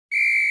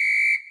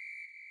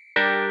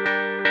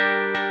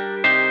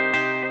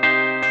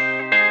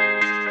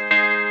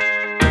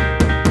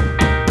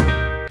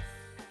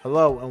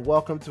Hello and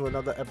welcome to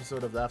another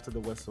episode of After the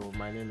Whistle.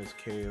 My name is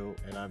KO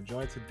and I'm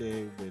joined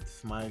today with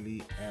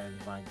Smiley and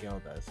Van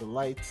Gelder. It's a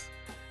light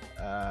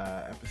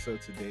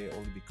episode today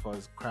only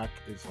because Crack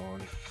is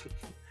on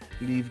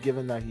leave,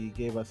 given that he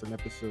gave us an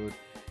episode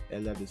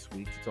earlier this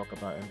week to talk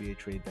about NBA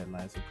trade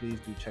deadline. So please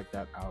do check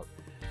that out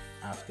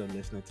after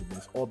listening to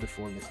this or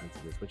before listening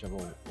to this, whichever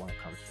one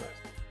comes first.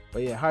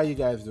 But yeah, how are you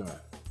guys doing?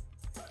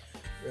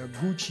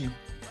 Gucci.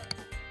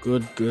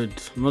 Good.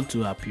 Not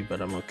too happy,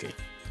 but I'm okay.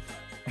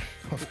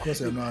 Of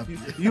course, I'm not happy.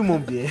 You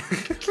mum there.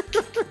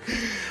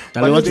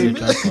 Charlie, what you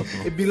try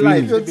It be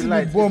light. Free It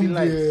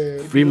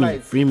be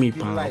light. Free me,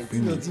 pal.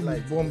 Free me.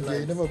 Bomb there,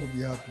 you never could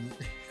be happy.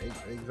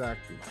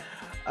 Exactly.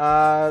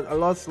 A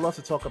lot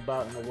to talk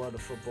about in the world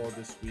of football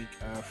this week.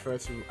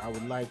 First, I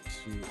would like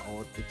to,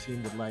 or the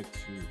team would like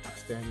to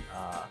extend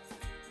our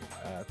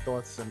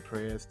thoughts and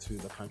prayers to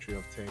the country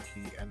of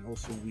Turkey, and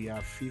also we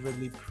are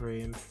fervently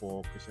praying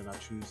for Christian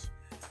Achu's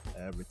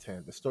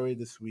return. The story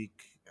this week,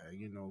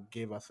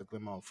 gave us a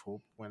glimmer of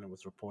hope when it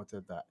was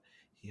reported that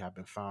he had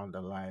been found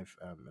alive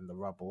in the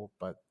rubble,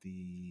 but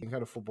the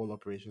head of football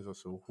operations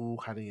also who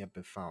hadn't yet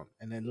been found,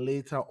 and then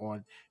later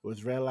on it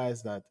was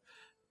realized that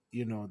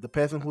the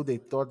person who they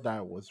thought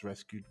that was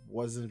rescued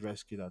wasn't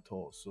rescued at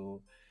all.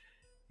 So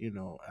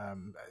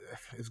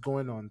it's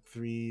going on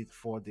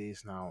 3-4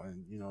 days now,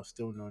 and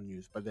still no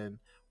news. But then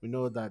we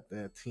know that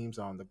the teams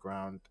are on the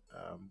ground,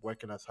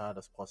 working as hard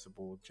as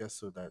possible just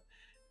so that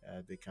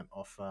they can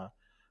offer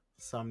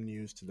some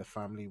news to the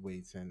family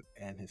waiting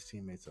and his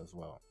teammates as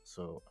well.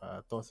 So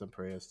thoughts and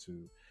prayers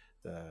to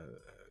the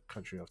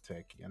country of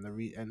Turkey and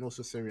and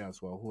also Syria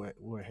as well, who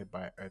were hit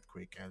by an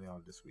earthquake earlier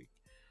on this week.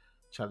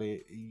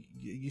 Charlie,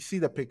 you see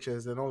the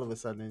pictures, and all of a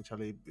sudden,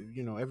 Charlie,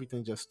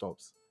 everything just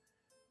stops.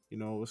 It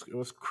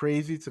was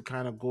crazy to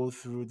kind of go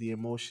through the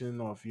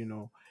emotion of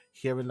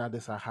hearing that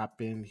this had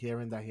happened,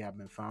 hearing that he had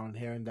been found,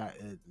 hearing that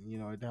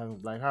it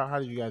hasn't, like how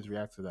did you guys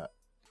react to that?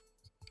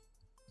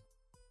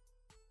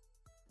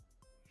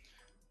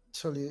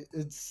 Actually,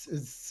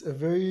 it's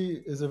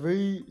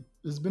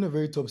been a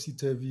very topsy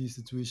turvy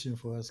situation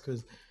for us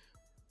because,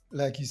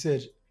 like you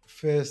said,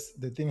 first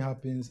the thing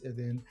happens and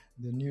then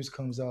the news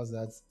comes out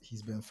that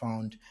he's been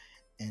found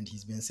and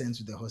he's been sent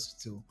to the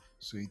hospital.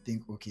 So you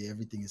think, okay,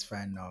 everything is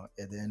fine now,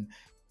 and then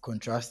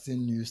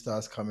contrasting news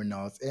starts coming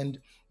out, and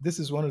this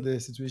is one of the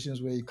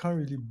situations where you can't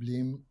really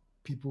blame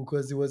people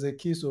because it was a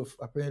case of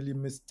apparently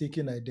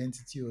mistaken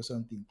identity or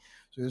something.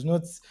 So it's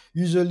not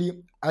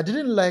usually. I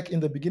didn't like in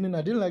the beginning.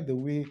 I didn't like the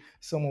way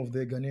some of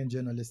the Ghanaian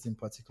journalists in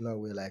particular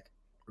were like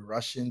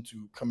rushing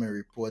to come and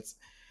report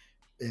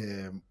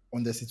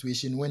on the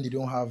situation when they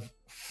don't have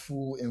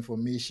full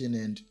information,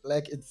 and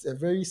like it's a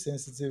very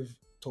sensitive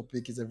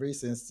topic. It's a very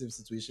sensitive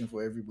situation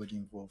for everybody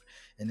involved,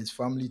 and his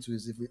family too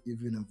is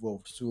even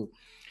involved. So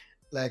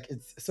like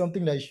it's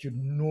something that you should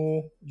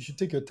know. You should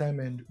take your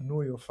time and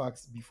know your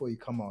facts before you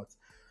come out.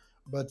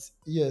 But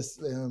yes,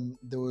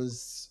 there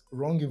was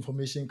wrong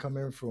information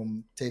coming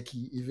from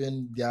Turkey.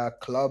 Even their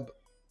club,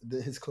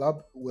 his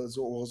club was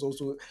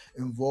also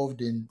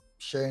involved in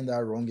sharing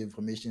that wrong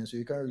information. So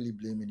you can't really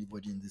blame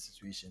anybody in this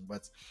situation.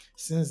 But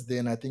since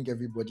then, I think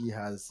everybody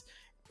has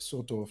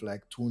sort of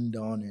like toned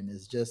down and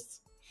is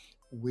just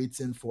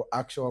waiting for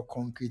actual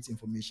concrete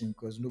information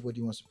because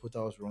nobody wants to put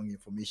out wrong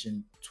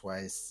information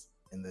twice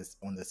in this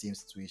on the same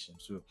situation.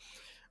 So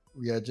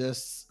we are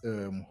just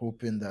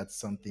hoping that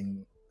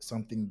something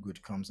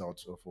good comes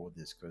out of all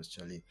this because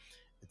Charlie,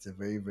 it's a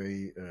very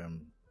very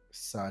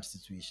sad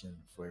situation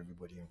for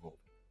everybody involved.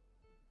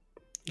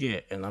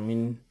 Yeah, and I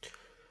mean,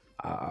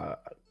 uh,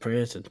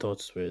 prayers and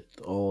thoughts with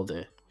all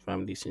the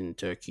families in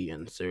Turkey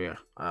and Syria.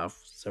 I have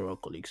several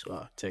colleagues who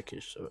are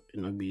Turkish, so it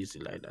not be easy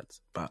like that.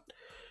 But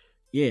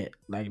yeah,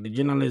 like the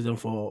journalism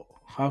for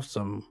have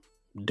some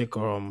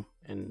decorum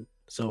and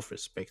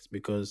self-respect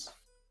because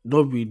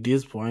don't be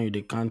this point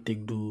they can't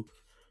take do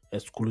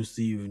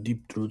exclusive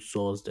deep throat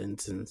source and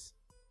things.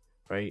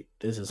 Right?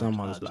 This is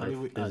someone's Charlie,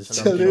 life. This is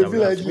Charlie, something Charlie, I that we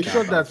feel have like to we you, care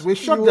shot that. about. We you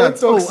shot want that.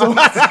 to talk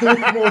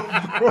something more,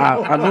 I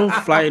bro. don't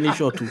fly any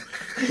shot to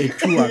a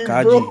true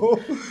akaji.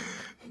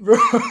 bro, bro.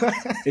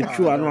 A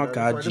true No, anu no,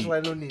 that's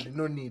why akaji.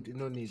 no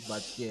need.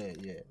 But yeah.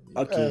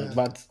 Okay,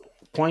 but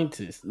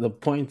the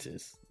point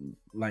is,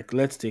 like,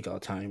 let's take our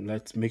time.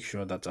 Let's make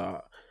sure that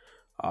our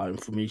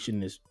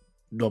information is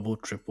double,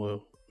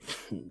 triple,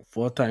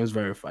 4 times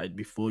verified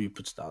before you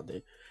put it out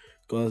there.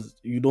 Because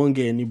you don't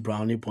get any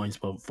brownie points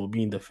for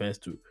being the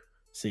first to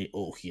say,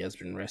 "Oh, he has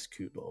been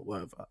rescued" or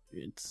whatever.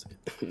 It's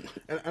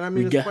And I we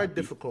mean, it's get quite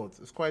happy. difficult.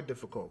 It's quite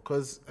difficult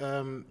because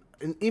in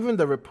even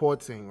the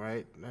reporting,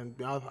 right?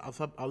 And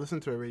I'll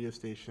listen to a radio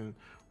station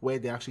where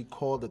they actually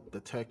called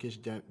the Turkish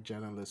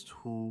journalist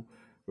who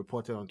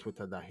reported on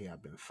Twitter that he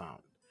had been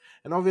found.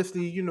 And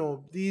obviously,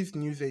 these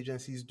news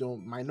agencies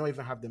don't might not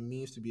even have the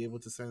means to be able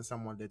to send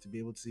someone there to be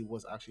able to see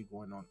what's actually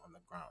going on the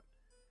ground.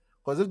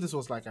 Because if this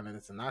was like an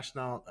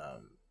international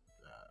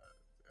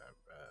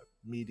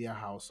media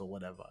house or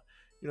whatever,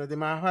 they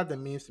might have had the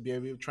means to be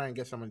able to try and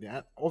get someone there.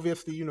 And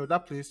obviously,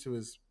 that place too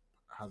has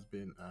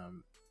been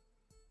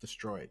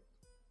destroyed.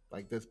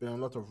 Like there's been a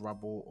lot of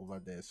rubble over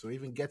there. So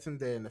even getting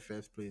there in the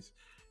first place,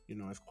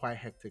 is quite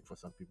hectic for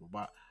some people.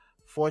 But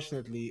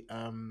fortunately,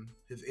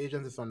 his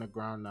agent is on the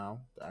ground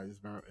now.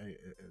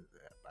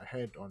 I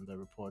heard on the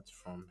reports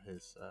from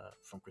his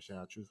from Christian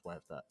Achu's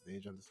wife that the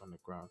agent is on the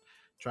ground,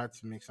 tried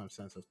to make some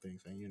sense of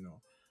things, and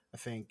I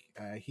think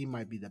he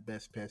might be the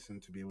best person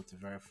to be able to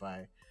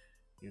verify,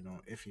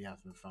 if he has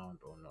been found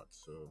or not.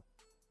 So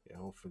yeah,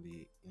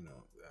 hopefully,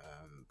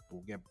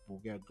 we'll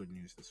get good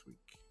news this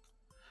week.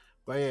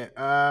 But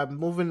yeah,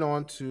 moving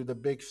on to the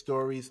big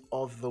stories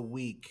of the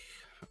week.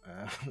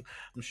 Uh,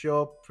 I'm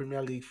sure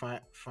Premier League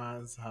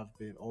fans have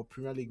been, or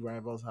Premier League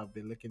rivals have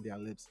been licking their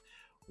lips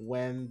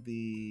when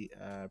the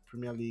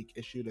Premier League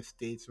issued a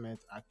statement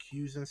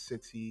accusing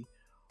City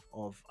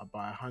of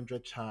about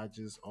 100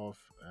 charges of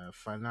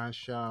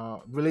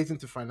financial relating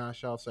to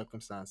financial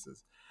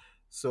circumstances.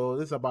 So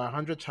this is about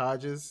 100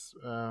 charges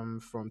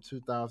from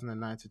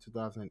 2009 to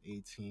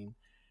 2018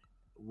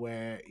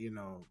 where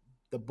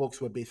the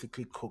books were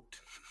basically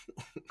cooked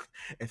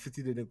and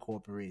City didn't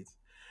cooperate.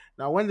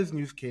 Now, when this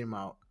news came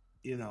out,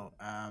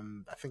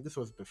 I think this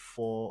was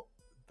before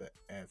the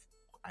earth.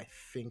 I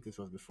think this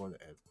was before the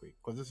earthquake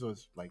because this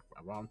was like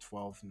around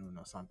 12 noon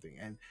or something,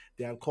 and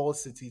they had called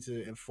City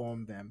to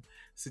inform them.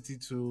 City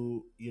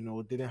to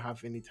didn't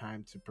have any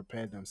time to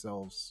prepare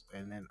themselves,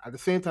 and then at the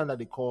same time that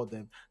they called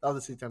them, that was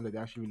the same time that they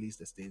actually released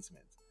a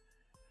statement.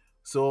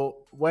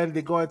 So when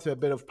they go into a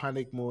bit of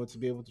panic mode to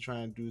be able to try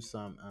and do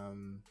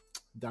some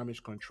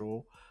damage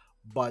control,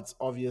 but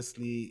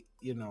obviously,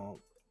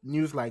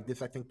 news like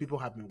this, I think people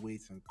have been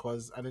waiting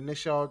because an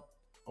initial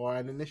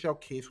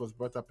case was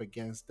brought up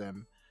against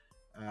them.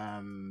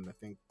 I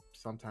think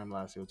sometime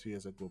last year or 2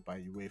 years ago by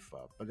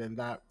UEFA, but then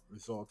that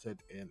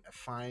resulted in a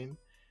fine,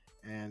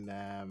 and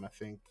I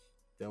think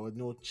there was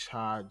no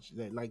charge.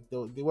 Like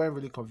they weren't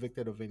really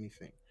convicted of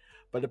anything,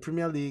 but the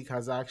Premier League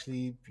has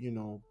actually,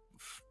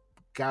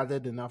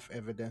 gathered enough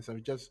evidence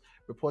and just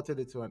reported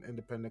it to an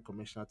independent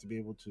commissioner to be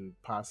able to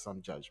pass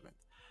some judgment.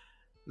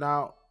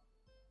 Now,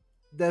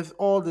 there's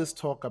all this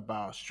talk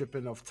about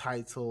stripping of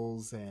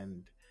titles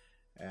and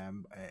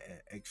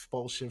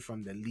expulsion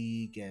from the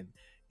league, and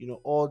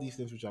all these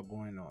things which are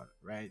going on,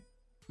 right?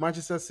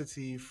 Manchester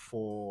City,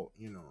 for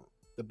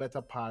the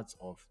better parts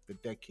of the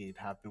decade,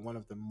 have been one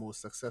of the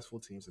most successful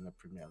teams in the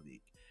Premier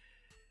League.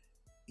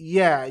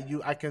 Yeah,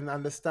 I can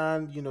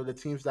understand, the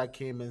teams that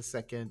came in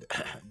second,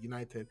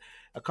 United,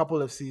 a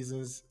couple of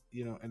seasons,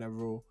 in a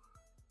row,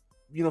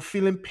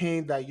 feeling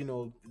pain that,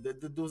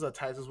 those are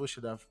titles which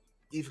should have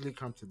easily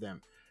come to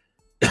them.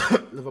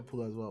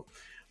 Liverpool as well.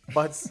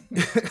 But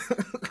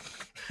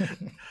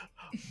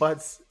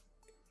but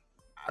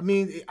I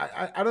mean,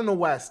 I don't know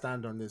where I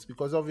stand on this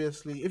because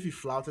obviously, if you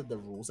flouted the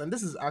rules, and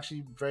this is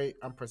actually very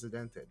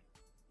unprecedented,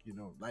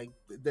 like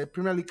the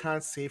Premier League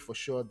can't say for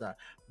sure that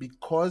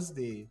because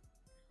they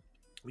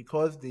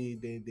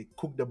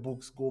cook the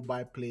books, go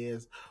buy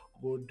players,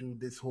 go do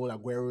this whole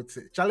Aguero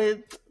thing.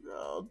 Charlie,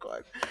 oh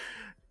god,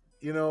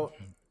 you know,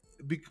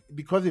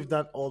 because they've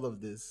done all of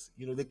this,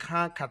 they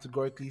can't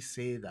categorically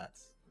say that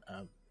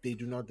they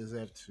do not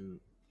deserve to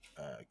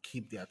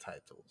keep their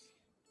titles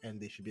and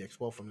they should be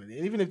expelled from the league.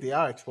 And even if they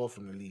are expelled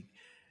from the league,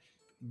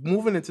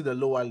 moving into the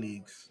lower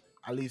leagues,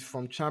 at least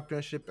from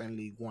Championship and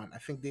League One, I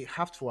think they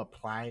have to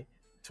apply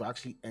to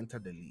actually enter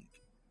the league,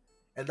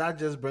 and that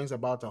just brings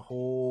about a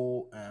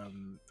whole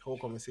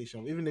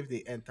conversation. Even if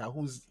they enter,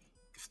 who's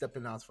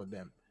stepping out for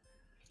them?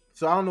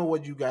 So I don't know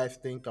what you guys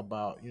think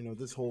about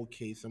this whole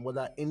case and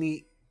whether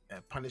any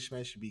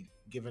punishment should be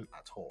given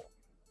at all.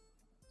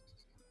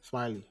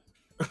 Smiley,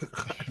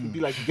 you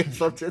be like you get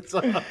something.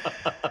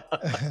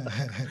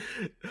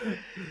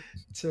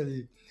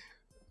 Actually,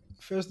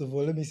 first of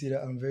all, let me say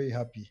that I'm very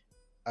happy.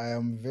 I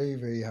am very,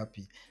 very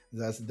happy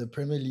that the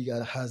Premier League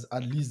has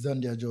at least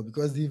done their job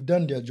because they've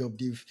done their job.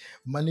 They've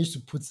managed to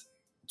put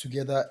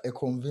together a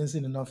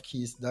convincing enough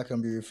case that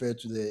can be referred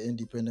to the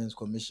Independence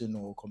Commission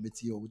or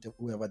committee or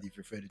whoever they've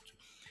referred it to.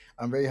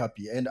 I'm very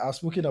happy. And I've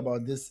spoken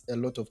about this a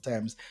lot of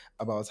times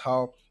about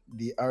how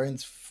they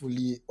aren't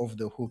fully off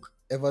the hook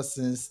ever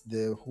since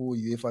the whole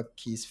UEFA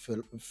case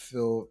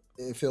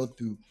fell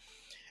through.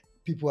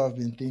 People have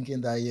been thinking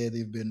that yeah,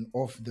 they've been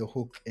off the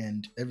hook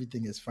and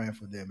everything is fine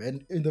for them.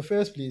 And in the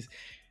first place,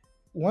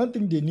 one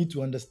thing they need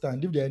to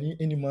understand, if there are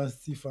any Man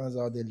City fans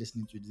out there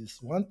listening to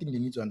this, one thing they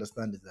need to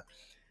understand is that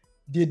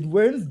they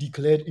weren't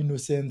declared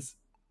innocent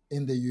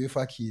in the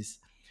UEFA case.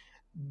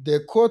 The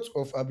Court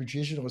of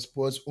Arbitration of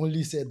Sports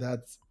only said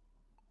that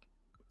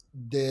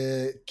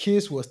the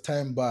case was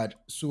time barred.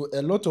 So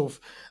a lot of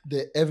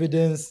the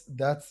evidence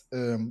that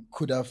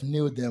could have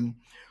nailed them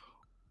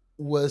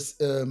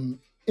was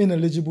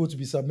ineligible to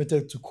be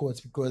submitted to court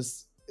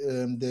because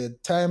the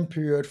time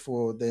period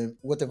for the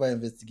whatever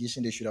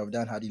investigation they should have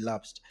done had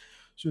elapsed.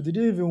 So they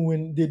didn't even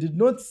win. They did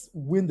not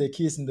win the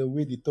case in the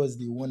way they thought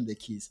they won the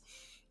case.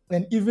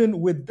 And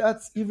even with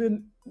that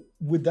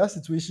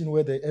situation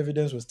where the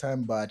evidence was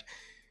time barred,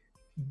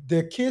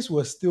 the case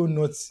was still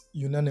not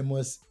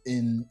unanimous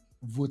in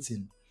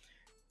voting.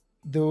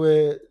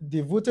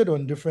 They voted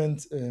on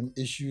different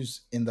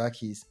issues in that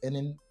case, and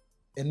in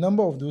a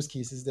number of those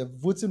cases, the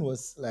voting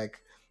was like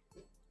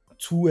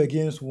 2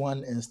 against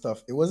 1 and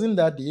stuff. It wasn't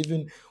that they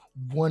even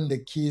won the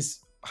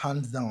case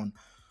hands down.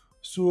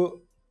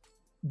 So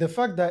the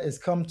fact that it's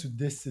come to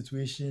this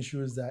situation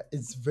shows that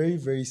it's very,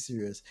 very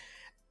serious.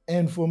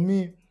 And for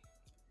me,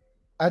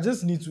 I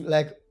just need to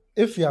like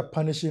if you are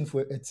punishing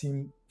for a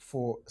team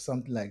for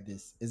something like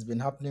this, it's been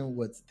happening.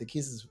 What the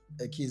case is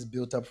a case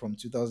built up from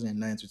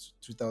 2009 to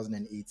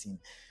 2018.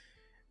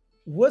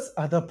 What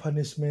other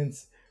punishment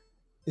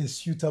is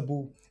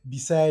suitable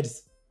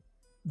besides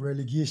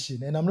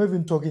relegation? And I'm not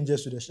even talking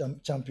just to the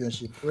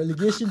championship,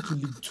 relegation to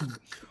League Two.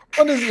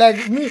 Honestly,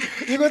 like me,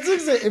 you could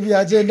think say if your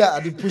agenda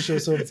at the push or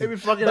something, Every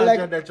fucking but like,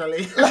 agenda,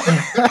 Charlie.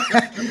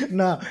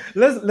 now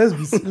let's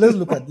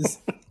look at this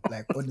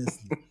like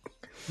honestly.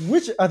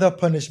 Which other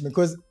punishment?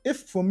 Because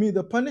if for me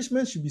the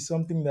punishment should be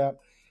something that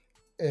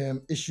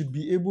it should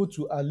be able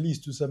to at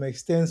least to some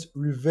extent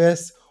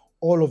reverse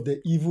all of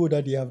the evil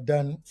that they have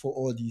done for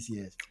all these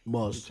years.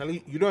 Boss.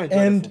 Charlie, you don't enjoy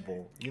the And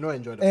football. You don't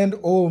enjoy the and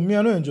football. oh, me,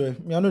 I don't enjoy.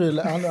 Me, I know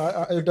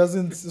they, it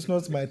doesn't. It's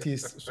not my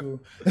taste.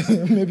 So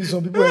maybe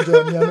some people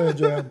enjoy. Me, I don't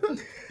enjoy. 'em.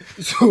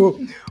 So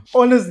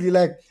honestly,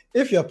 like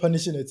if you're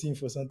punishing a team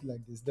for something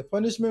like this, the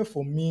punishment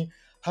for me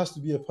has to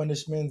be a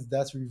punishment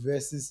that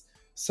reverses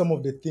some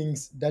of the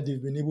things that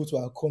they've been able to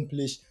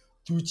accomplish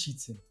through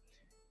cheating.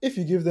 If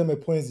you give them a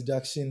points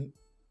deduction,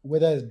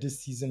 whether it's this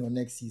season or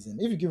next season,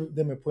 if you give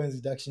them a points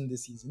deduction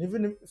this season,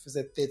 even if it's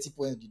a 30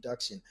 point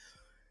deduction,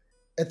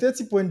 a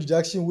 30 point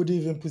deduction wouldn't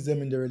even put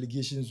them in the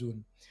relegation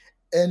zone.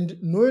 And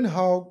knowing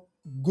how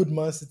good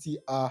Man City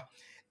are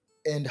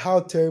and how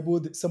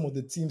terrible some of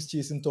the teams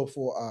chasing top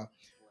four are,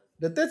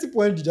 the 30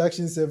 point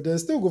deduction self, then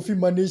still go fit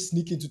manage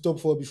sneak into top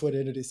four before the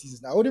end of the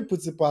season. I wouldn't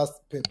put it past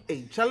Pep.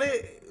 Hey, Charlie,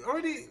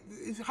 already,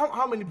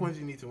 how many points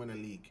do you need to win a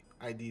league,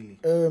 ideally?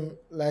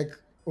 Like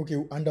okay,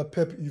 under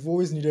Pep, you've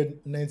always needed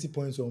 90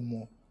 points or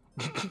more.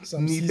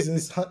 Some Need-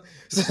 seasons,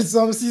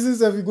 some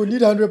seasons, if you go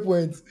need 100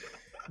 points,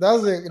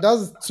 that's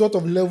the sort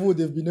of level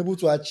they've been able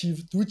to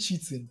achieve through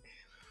cheating.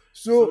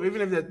 So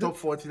even if they're top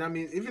 40, that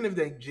means even if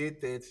they're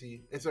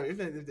J30,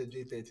 even if they're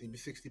J30, be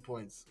 60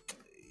 points.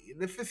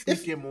 The first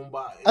If- game,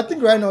 Mumba. I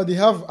think right now they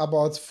have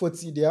about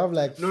 40. They have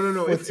like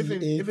No. If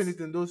 48.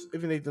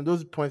 anything,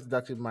 those points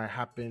deductions might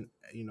happen,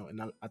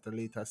 at a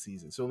later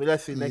season. So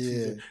let's say next Yeah.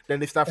 season, then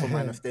they start from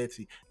minus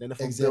 30, then they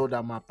Exactly. build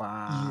that map.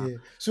 Yeah.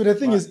 So the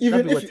thing But is,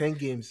 even that be if 10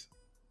 games.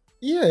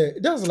 yeah,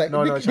 that's like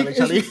No,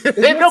 Charlie. it's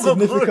They not don't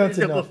go significant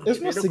good. enough. It's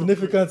They not don't go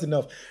significant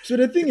enough. So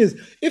the thing is,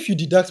 if you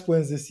deduct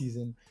points this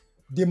season,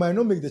 they might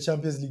not make the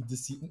Champions League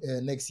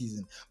next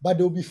season, but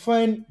they'll be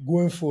fine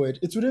going forward.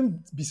 It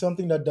wouldn't be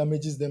something that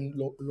damages them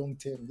long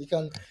term. They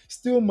can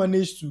still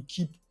manage to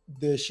keep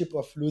the ship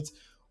afloat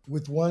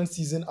with one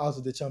season out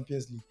of the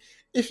Champions League.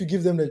 If you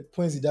give them the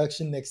points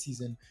deduction next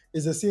season,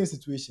 it's the same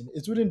situation.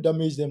 It wouldn't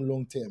damage them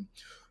long term.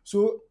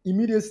 So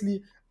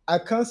immediately, I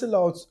cancel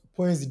out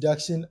points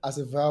deduction as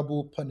a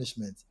viable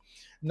punishment.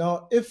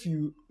 Now, if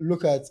you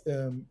look at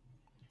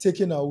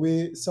taking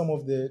away some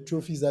of the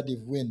trophies that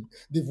they've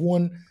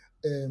won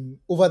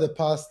over the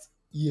past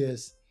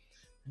years,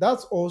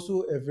 that's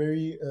also a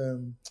very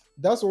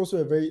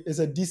it's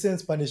a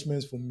decent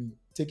punishment for me.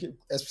 Take it,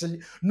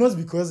 especially not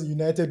because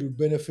United would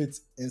benefit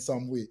in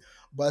some way,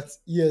 but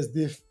yes,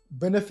 they've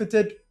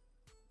benefited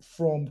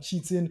from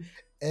cheating,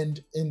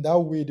 and in that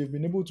way they've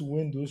been able to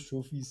win those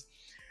trophies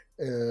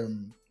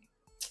um,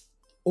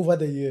 over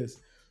the years.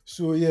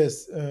 So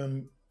yes,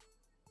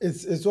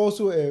 it's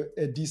also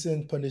a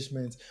decent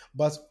punishment,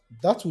 but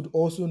that would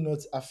also not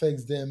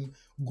affect them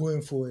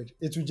going forward.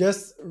 It would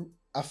just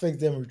affect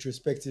them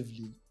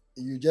retrospectively.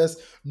 You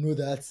just know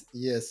that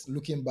yes,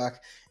 looking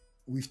back,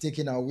 we've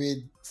taken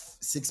away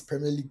 6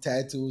 Premier League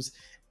titles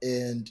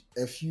and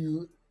a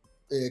few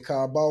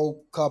Carabao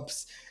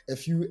Cups, a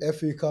few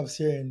FA Cups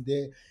here and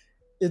there.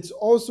 It's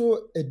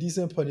also a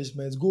decent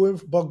punishment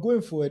but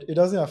going forward, it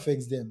doesn't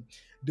affect them.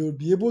 They will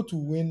be able to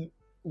win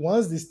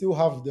once they still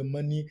have the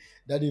money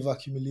that they've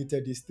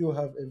accumulated. They still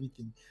have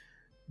everything.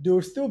 They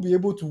will still be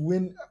able to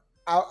win.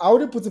 I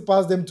wouldn't put it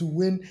past them to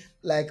win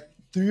like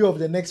 3 of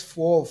the next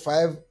 4 or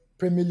 5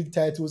 Premier League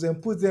titles and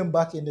put them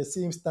back in the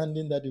same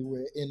standing that they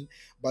were in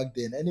back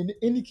then. And in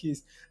any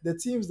case, the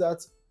teams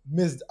that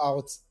missed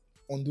out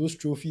on those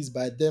trophies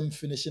by them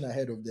finishing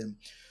ahead of them,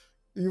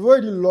 you've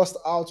already lost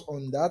out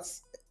on that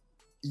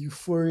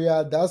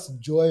euphoria, that's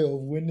joy of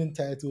winning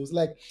titles.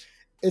 Like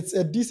it's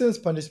a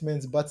decent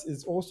punishment, but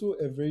it's also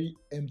a very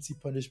empty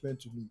punishment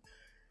to me.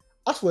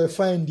 As for a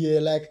fine, there,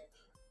 like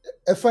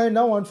a fine,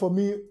 that one for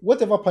me,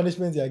 whatever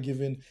punishment they are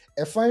given,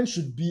 a fine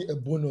should be a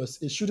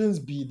bonus. It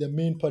shouldn't be the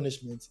main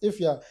punishment. If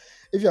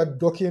you're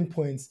docking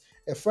points,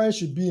 a fine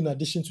should be in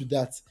addition to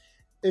that.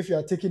 If you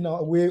are taking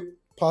away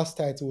past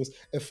titles,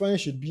 a fine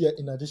should be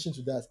in addition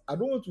to that. I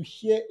don't want to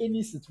hear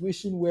any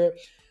situation where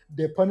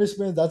the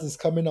punishment that is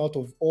coming out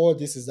of all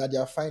this is that they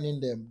are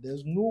fining them.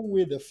 There's no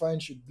way the fine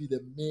should be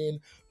the main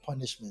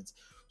punishment.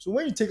 So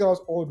when you take out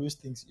all those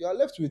things, you are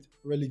left with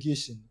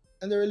relegation.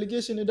 And the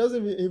relegation, it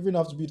doesn't even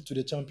have to be to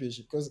the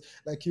championship because,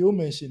 like you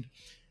mentioned,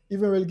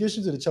 even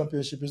relegation to the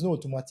championship is not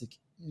automatic.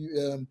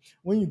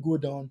 When you go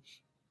down,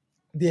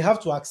 they have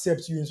to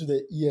accept you into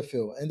the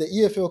EFL, and the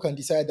EFL can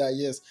decide that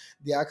yes,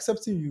 they are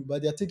accepting you,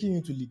 but they are taking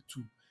you to League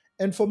Two.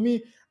 And for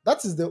me,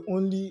 that is the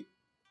only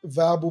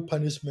viable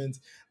punishment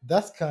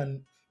that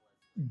can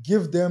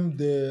give them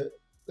the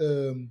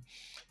um,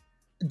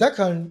 that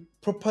can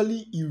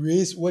properly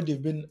erase what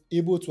they've been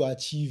able to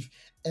achieve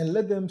and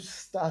let them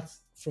start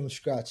from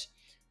scratch.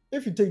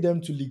 If you take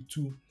them to League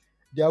Two,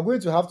 they are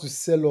going to have to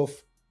sell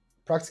off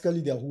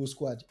practically their whole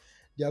squad.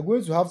 They are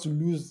going to have to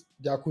lose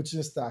their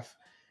coaching staff.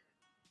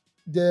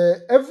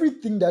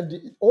 Everything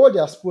that all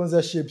their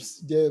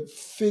sponsorships, the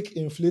fake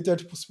inflated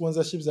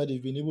sponsorships that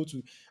they've been able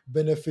to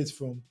benefit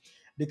from,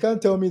 they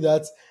can't tell me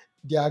that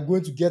they are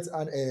going to get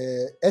an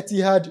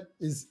Etihad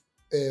is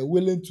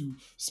willing to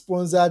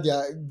sponsor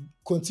their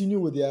continue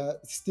with their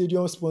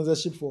stadium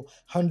sponsorship for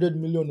 100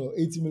 million or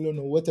 80 million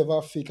or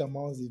whatever fake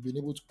amounts they've been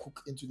able to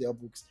cook into their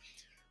books.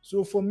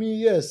 So for me,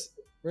 yes,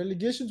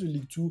 relegation to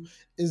League Two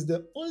is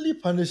the only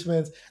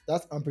punishment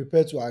that I'm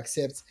prepared to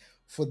accept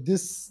for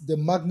the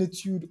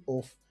magnitude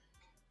of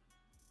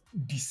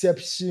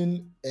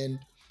deception and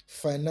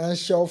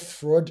financial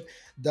fraud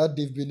that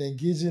they've been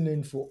engaging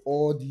in for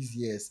all these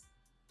years.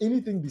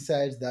 Anything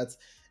besides that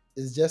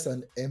is just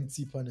an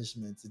empty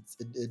punishment.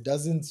 It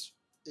doesn't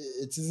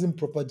it isn't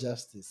proper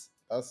justice.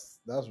 That's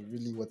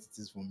really what it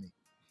is for me.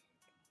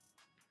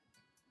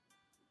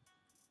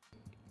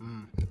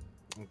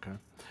 Okay,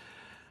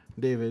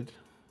 David,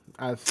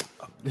 as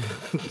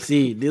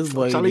See, this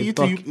boy Charlie, they you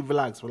two, talk.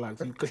 relax,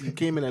 relax. You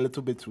came in a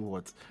little bit too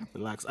hot.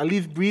 Relax. At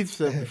least breathe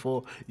first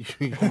before you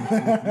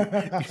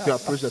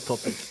approach the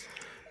topic.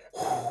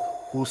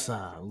 Usa.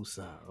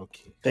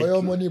 Okay. For Thank your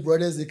you. money,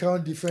 brothers, they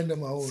can't defend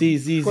them at home.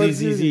 See.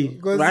 Continue,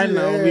 Right continue,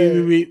 now,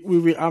 yeah.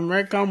 we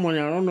American money.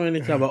 I don't know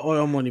anything about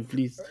oil money,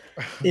 please.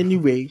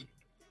 Anyway,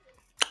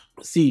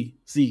 see.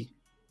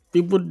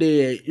 People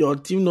there, your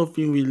team not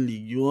fin win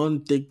league. You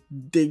want take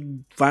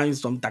find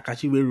some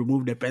Takashi will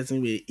remove the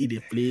person where they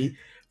play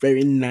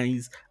very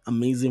nice,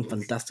 amazing,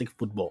 fantastic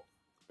football.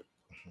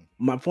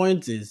 My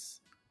point is,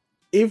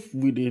 if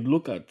we did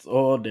look at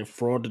all the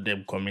fraud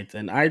they've committed,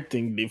 and I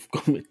think they've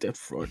committed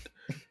fraud,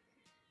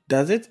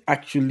 does it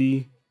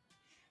actually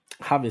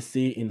have a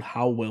say in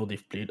how well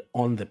they've played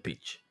on the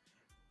pitch?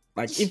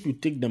 Like, if you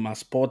take them as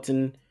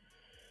sporting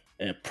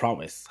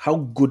prowess, how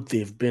good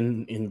they've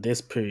been in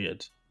this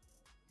period,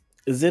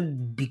 is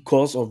it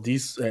because of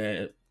these,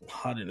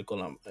 how do you call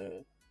them,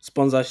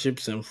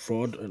 sponsorships and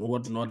fraud and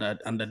whatnot,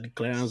 that and the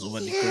declarants over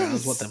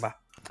declarants, Yes. whatever?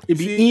 It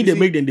be See, in they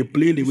make them they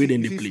play the way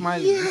then they play.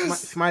 Smiley,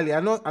 Yes. Smiley. I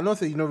know.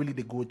 Say you don't really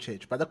they go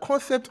church, but the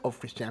concept of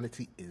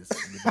Christianity is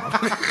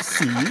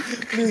See,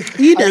 Please,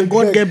 he I then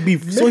God beg, get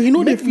beef, so he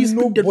know they make feel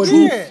speak the nobody,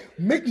 truth. Yeah.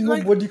 make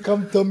Like- nobody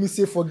come tell me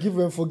say forgive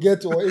and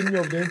forget or any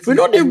of them. We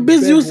know they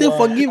base you say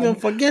forgive and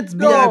and forget,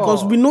 No.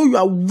 because we know you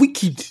are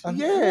wicked.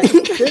 yeah.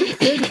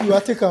 thank you. I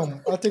take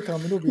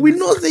him. You know, We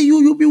know say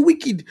you be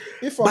wicked.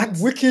 if I'm but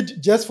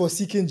wicked just for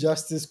seeking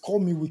justice, call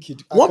me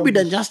wicked. I what can be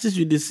the justice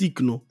you dey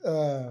seek, no?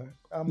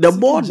 I'm The seeking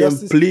ball them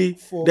justice play.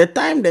 for The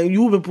time then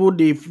you people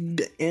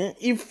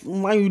if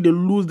man you they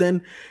lose,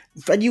 then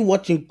Fergie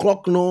watching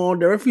clock, no,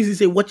 the referee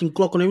say watching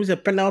clock, no, it's a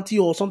penalty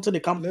or something. They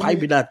can't Let pipe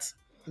me- with that.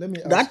 let me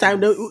ask That you time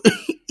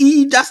this.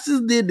 he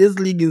justice did this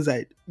league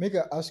inside. Make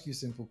I ask you a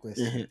simple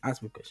question.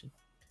 Ask me a question.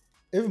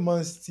 If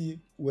Man City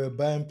were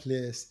buying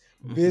players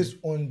based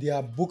on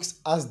their books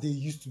as they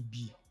used to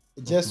be,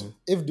 just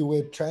if they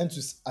were trying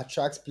to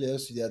attract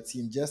players to their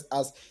team just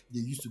as they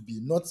used to be,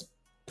 not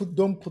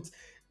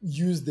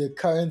use the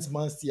current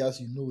Man City as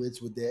you know it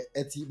with the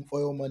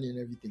oil money and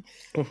everything.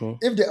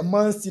 If the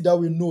Man City that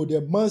we know,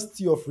 the Man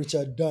City of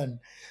Richard Dunn,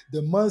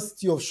 the Man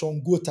City of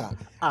Shongota,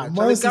 the Man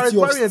Charlie, City Gareth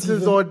of Barry is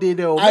Steven, all day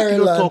there. Make you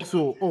Ireland. not talk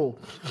so. Oh,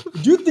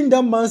 do you think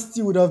that Man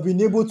City would have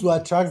been able to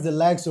attract the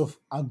likes of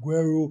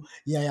Aguero,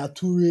 Yaya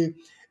Toure,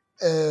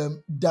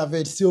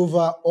 David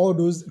Silva, all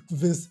those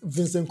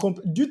Vincent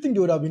Kompany? Do you think they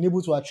would have been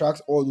able to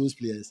attract all those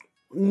players,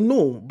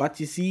 No, but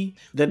you see,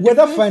 the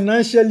whether difference-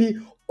 financially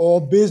or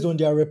based on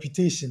their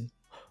reputation?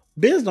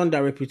 based on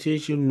their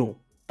reputation, no.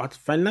 But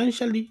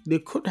financially, they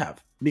could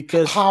have,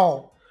 because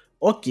How?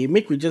 okay,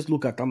 make we just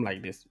look at them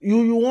like this.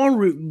 You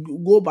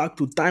want go back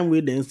to time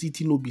where then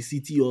City no be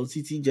City, or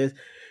City just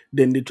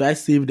then they try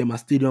save them a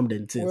stadium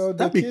then things. Well, the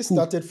That'd be case cool.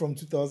 started from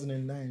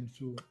 2009,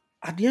 so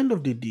At the end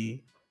of the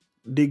day,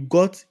 they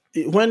got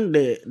when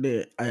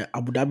the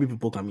Abu Dhabi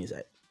people come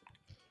inside.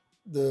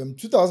 the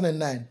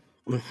 2009.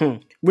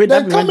 Wait, Then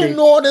that be when come they, in,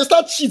 no, they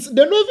start cheats.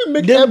 They don't even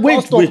make then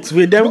airport wait,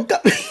 stop. them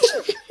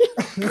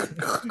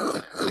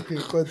Okay,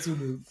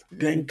 continue.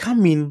 then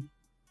come in,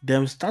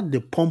 them start the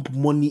pump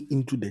money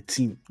into the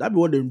team. That be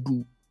what they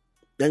do.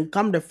 Then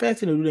come the first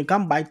thing they do, they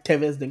come buy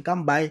Tevez, then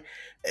come buy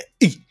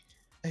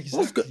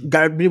what's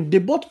Exactly. they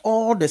bought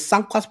all the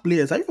Sanquas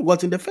players. Have you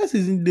forgotten? The first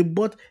season they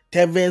bought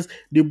Tevez,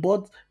 they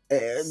bought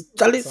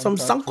some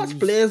Santa Sanquas Cruz.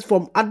 players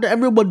from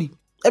everybody.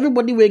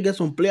 Everybody will get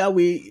some player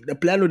where the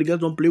player know they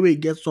get some player where he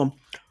gets some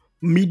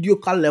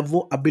mediocre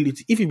level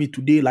ability. If it be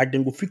today, like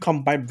then go free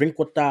come buy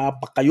Drinkwater,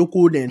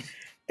 Bakayoko, then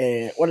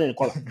what do they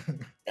call them?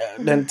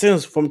 Then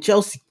things from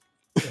Chelsea,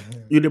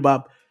 you know,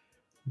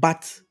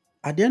 but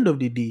at the end of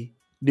the day,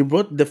 they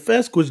brought the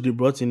first coach they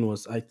brought in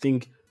was I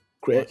think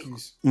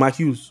Marcus. Mark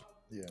Hughes,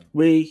 Yeah.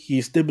 where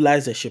he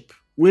stabilized the ship.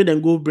 Where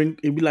then go bring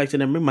it be like say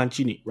them bring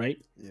Mancini,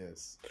 right?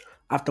 Yes.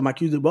 After Mark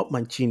Hughes, they brought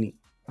Mancini.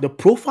 The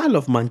profile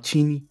of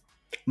Mancini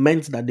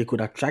meant that they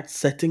could attract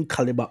certain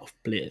caliber of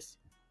players.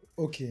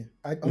 Okay,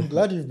 I'm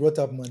glad you brought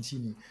up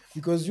Mancini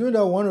because you know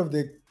that one of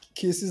the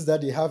cases that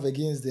they have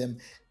against them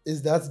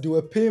is that they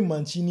were paying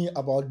Mancini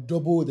about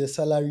double the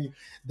salary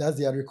that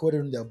they had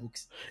recorded in their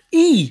books.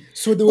 E.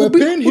 So they were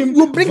paying him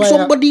You bring via.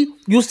 somebody,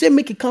 you say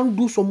make he can't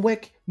do some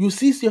work. You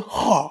see, say,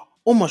 oh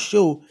my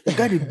show, the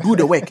guy they do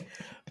the work.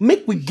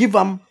 Make we give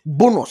him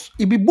bonus.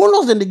 It be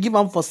bonus, then they give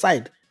him for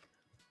side.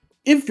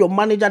 If your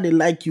manager they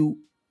like you,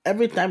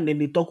 every time then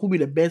they talk who be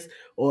the best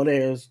or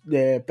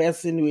the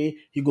person way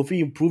he go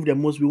feel improve the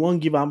most, we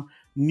won't give him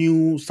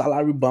new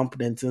salary bump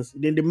then things.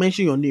 Then they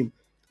mention your name.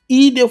 They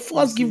You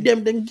first give see,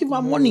 them, then give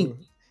them money. no,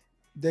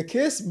 the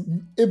case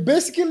it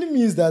basically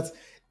means that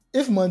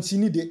if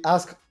Mancini they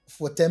ask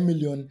for 10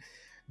 million,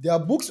 their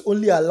books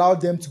only allow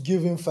them to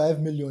give him 5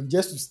 million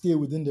just to stay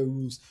within the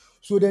rules.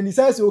 So then he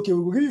says, okay,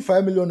 we'll give you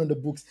 5 million on the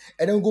books,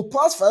 and then we'll go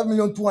past 5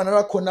 million to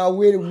another corner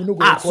where we know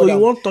going to So call you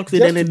them want talk say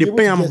just then to they be able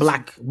pay to him get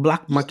you.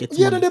 black market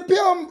Yeah, then money. they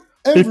pay him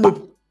Paper.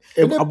 envelope.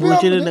 Then they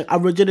pay him,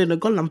 Average they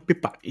call them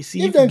paper. You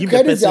see, if if you they give the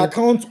credit their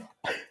person account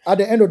at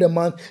the end of the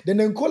month, then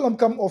they call them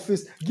come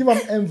office, give them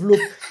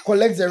envelope,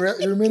 collect the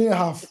remaining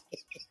half.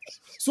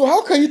 So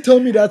how can you tell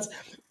me that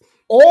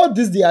all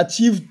this they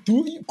achieved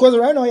to because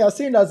right now you're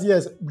saying that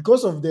yes,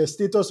 because of the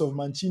status of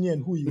Mancini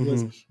and who he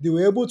was, Mhm. they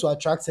were able to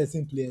attract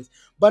certain players.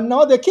 But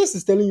now the case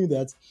is telling you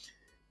that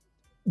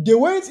they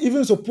weren't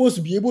even supposed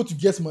to be able to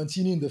get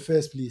Mancini in the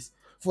first place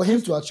for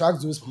him to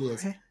attract those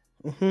players.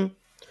 Mhm.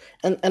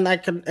 And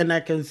I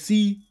can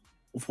see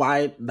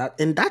why that,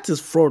 and that is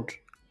fraud.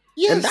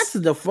 And that Yes.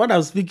 is the fraud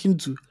I'm speaking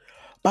to.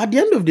 But at the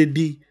end of the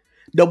day,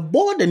 the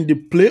board and the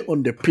play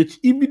on the pitch,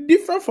 it be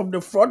different from the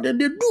fraud that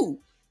they do.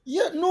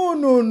 Yeah, no.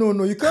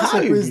 You can't How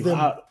you separate do them.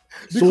 how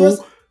Because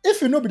so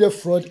if you know be the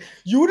fraud,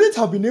 you wouldn't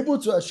have been able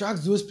to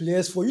attract those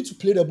players for you to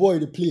play the ball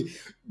you play.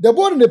 The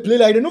ball in the play,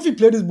 like they know if you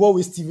play this ball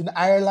with Steven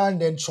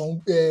Ireland and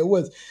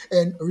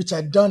and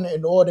Richard Dunn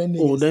and all them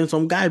niggas. then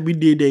some guy be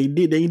there, they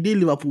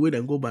Liverpool wait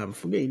and go by and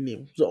forget his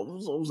name. So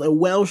a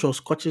Welsh or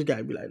Scottish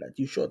guy be like that.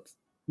 You shot.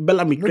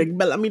 Bellamy, No, Craig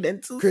Bellamy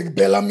then too. Craig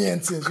Bellamy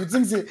and things. You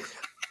think say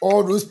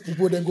all those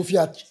people then go for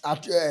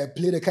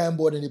play the kind of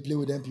ball and they play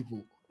with them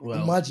people.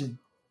 Well, Imagine.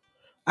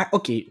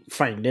 okay,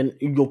 fine. Then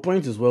your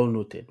point is well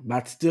noted,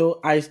 but still,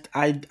 I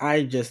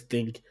just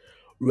think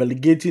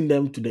relegating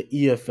them to the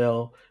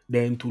EFL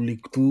then to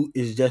League Two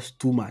is just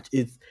too much.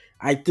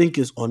 I think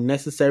it's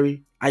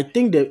unnecessary. I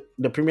think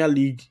the Premier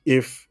League,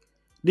 if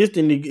this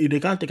thing they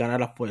can't take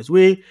another point,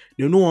 where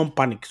they no one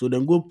panic, so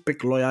then go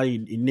pick lawyer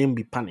in name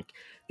be panic.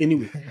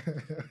 Anyway,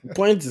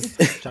 point is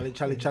Charlie,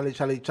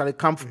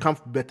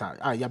 camp better.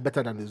 You're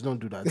better than this. Don't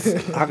do that.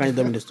 how can you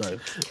tell me the story?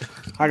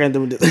 How can you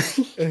tell me this?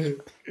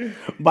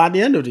 But at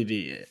the end of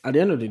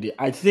the day,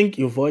 I think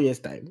in 4 years'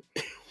 time,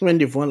 when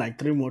they've won like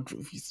three more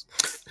trophies,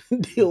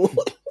 they will,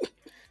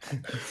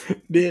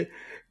 they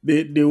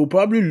will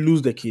probably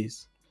lose the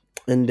case.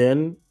 And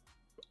then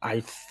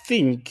I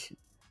think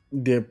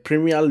the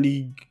Premier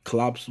League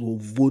clubs will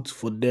vote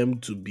for them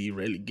to be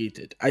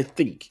relegated. I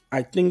think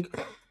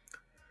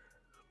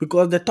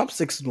because the top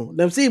six, no,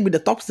 them say with the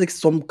top six,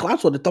 some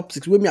clubs or the top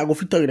six. With me, I go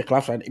fit tell you the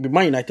clubs right. It be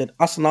Man United,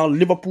 Arsenal,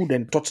 Liverpool,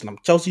 then Tottenham,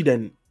 Chelsea,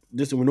 then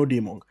this we know them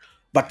among.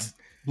 But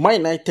Man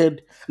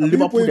United, People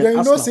Liverpool, then then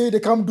Arsenal. say they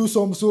can't do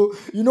some, so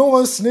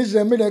one snitch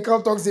them, make they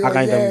come talk say, I oh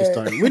can't tell me the yeah.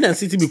 story. We then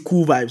City be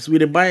cool vibes. We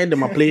then buy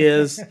them a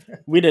players.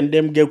 We then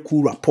them get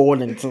cool rapport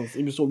and things.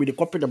 It be so we they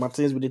copy them at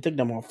things. We they take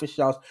them on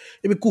officials.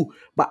 It be cool.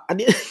 But at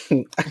the,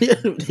 at the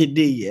end of the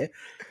day, yeah,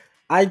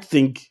 I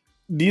think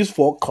these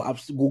four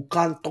clubs go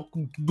can't talk,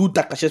 do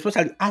that,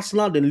 especially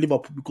Arsenal and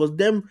Liverpool, because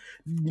them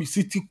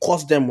City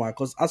cost them why.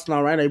 Because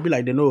Arsenal right now it be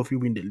like they know if you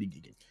win the league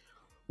again.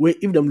 Where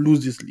if them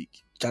lose this league,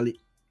 Charlie,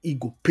 it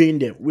go pain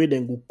them. Where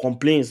then go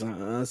complaints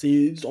and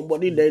say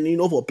somebody then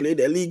for play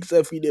the league, so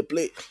if they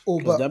play. Oh,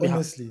 Because but that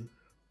be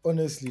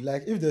honestly,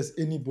 like if there's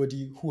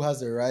anybody who has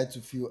the right to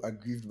feel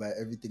aggrieved by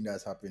everything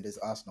that's happened, it's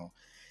Arsenal.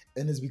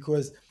 And it's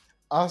because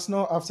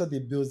Arsenal, after they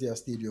built their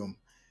stadium,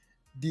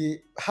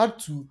 they had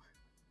to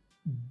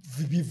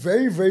be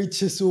very, very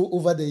chisel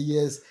over the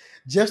years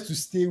just to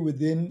stay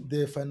within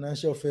the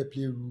financial fair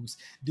play rules.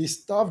 They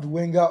starved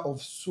Wenger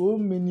of so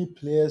many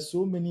players,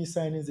 so many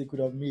signings they could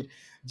have made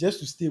just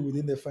to stay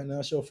within the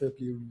financial fair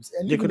play rules.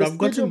 And they even could the have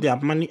gotten stadium, their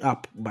money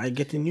up by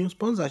getting new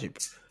sponsorship.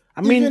 I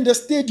even mean, the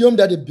stadium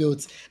that they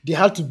built, they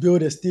had to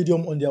build a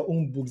stadium on their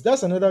own books.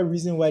 That's another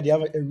reason why they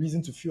have a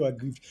reason to feel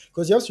aggrieved.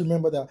 Because you have to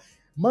remember that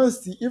Man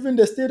City, even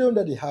the stadium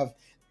that they have,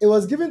 it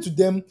was given to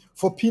them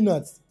for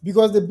peanuts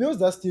because they built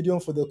that stadium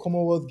for the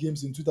Commonwealth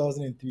Games in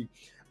 2003.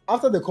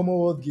 after the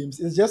Commonwealth Games,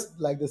 it's just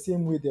like the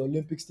same way the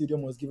Olympic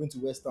Stadium was given to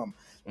West Ham.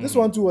 This Mm.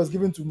 one too was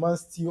given to Man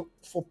City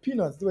for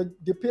peanuts.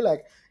 They pay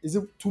like, is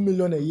it 2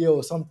 million a year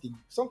or something?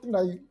 Something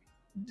that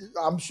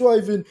I'm sure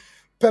even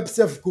Pep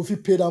Sef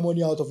Kofi paid that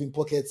money out of his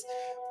pockets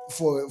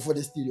for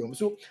the stadium.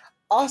 So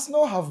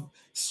Arsenal have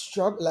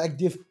struggled, like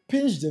they've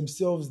pinched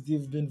themselves.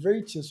 They've been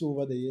very chiseled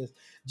over the years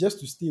just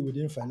to stay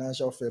within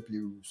financial fair play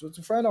rules. So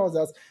to find out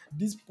that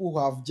these people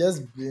have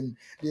just been,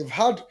 they've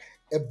had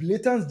a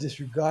blatant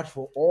disregard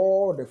for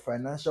all the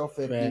financial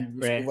fair play Fair,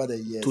 rules fair. over the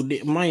years.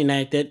 Today, Man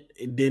United,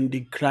 then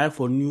they cry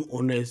for new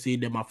owners, say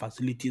them our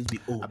facilities be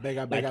I old. beg,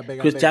 I beg, Like I beg, I beg,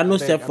 I Cristiano beg,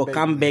 said I for beg.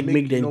 come back,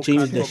 make them No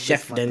change can the talk this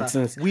chef then matter.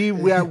 since. We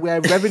are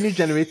revenue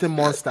generating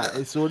monster.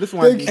 So this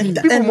one, Thank you.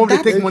 people And move, they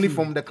that take Thank money you.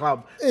 from the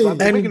club. So I Hey, beg,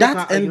 make and you no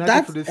that can and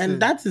United for that this and thing.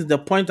 that is the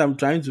point I'm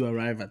trying to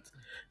arrive at.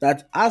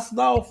 That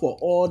Arsenal, for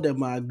all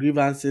them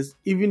grievances,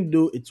 even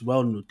though it's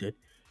well noted,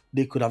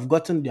 they could have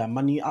gotten their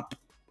money up.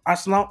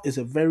 Arsenal is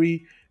a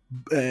very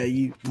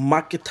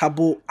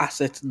marketable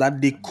asset that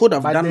they could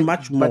have done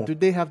much But more. do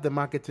they have the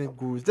marketing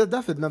gurus?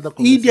 That's another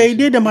They conversation.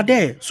 did them are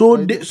there. So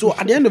Uh, so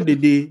at the end of the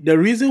day, the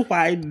reason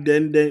why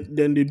then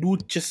they do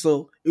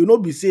chisel, you know,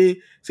 be say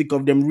sick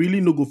of them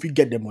really no go fit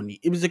get the money.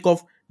 It be sick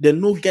of they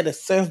no get a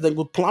sense they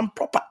go plan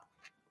proper.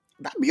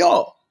 That be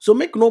all. So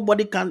make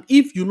nobody can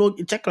if you know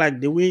check like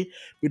the way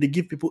we they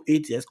give people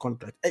 8 years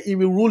contract. If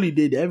we rule it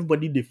there,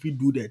 everybody they feel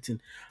do their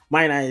thing.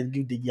 Mine I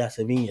give the year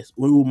 7 years.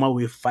 We will my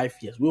way 5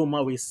 years. We will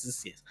my way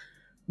 6 years.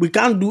 We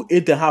can't do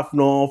 8.5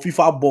 no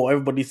FIFA ball.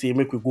 Everybody say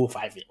make we go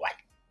 5 years.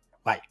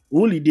 Why?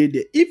 Only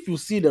there. If you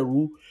see the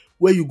rule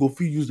where you go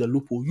feel use the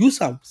loophole, use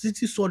them.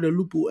 City saw the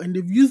loophole and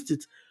they've used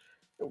it.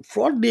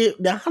 Fraud the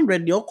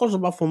 100, they all cost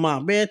about for my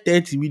bear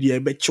 30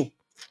 million, bet you.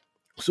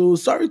 So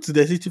sorry to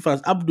the City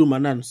fans, Abdul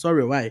Manan.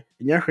 Sorry, why?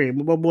 Nyahwe,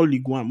 mobile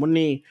league one,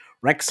 money,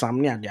 Wrexham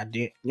near the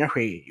day.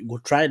 Nyahwe, you go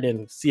try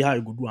then see how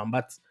you go do.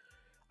 But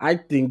I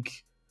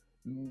think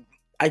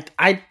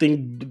I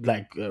think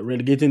like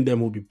relegating them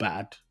will be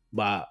bad,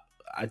 but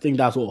I think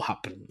that's what will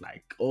happen.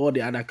 Like all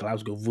the other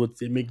clubs go vote,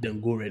 they make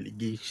them go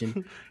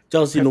relegation.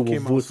 Chelsea no Pep go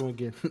came out vote.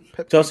 swinging.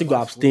 Pep Chelsea came go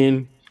out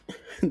swinging.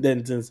 abstain.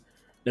 Then since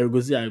they will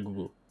go see how it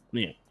go.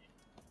 Yeah.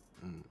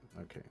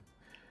 Okay,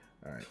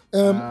 all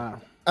right.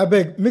 I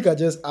beg, make I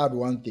just add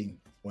one thing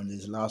on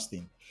this last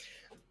thing.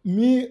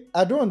 Me,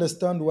 I don't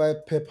understand why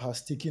Pep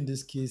has taken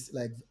this case.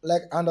 Like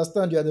I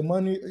understand you're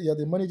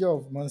the manager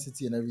of Man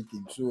City and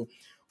everything. So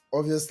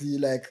obviously,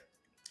 like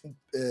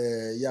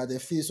yeah, the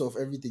face of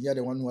everything. You're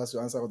the one who has to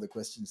answer all the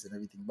questions and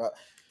everything. But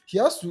he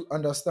has to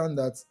understand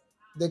that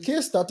the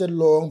case started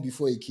long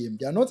before he came.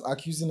 They are not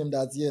accusing him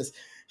that yes,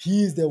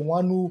 he is the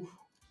one who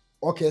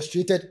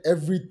orchestrated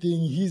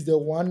everything. He's the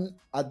one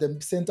at the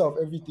center of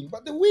everything.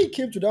 But the way he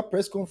came to that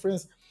press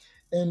conference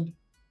and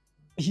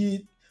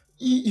he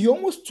he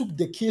almost took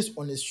the case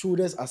on his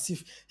shoulders as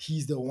if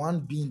he's the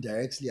one being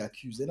directly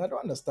accused. And I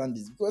don't understand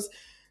this because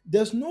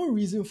there's no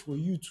reason for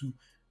you to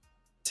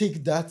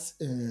take that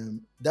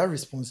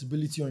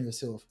responsibility on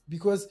yourself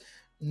because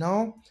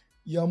now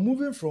you're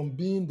moving from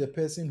being the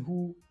person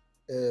who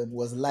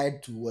was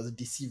lied to, was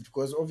deceived,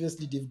 because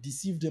obviously they've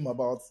deceived him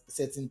about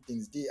certain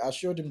things. They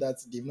assured him that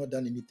they've not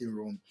done anything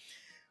wrong.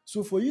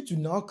 So for you to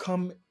now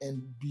come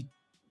and be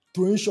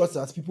throwing shots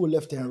at people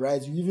left and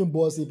right, you even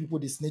boss say people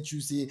they snitch you,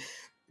 say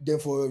them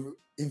for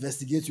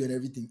investigate you and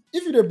everything.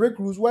 If you they break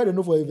rules, why they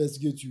know for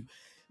investigate you?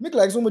 Make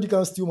like somebody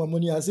can steal my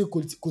money and say,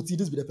 could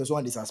this be the person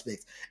and they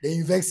suspect? Then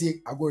you vex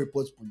say, I go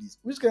report police.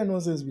 Which kind of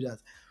nonsense be that?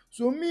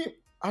 So me,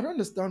 I don't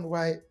understand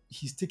why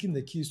he's taking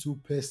the case so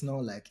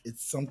personal, like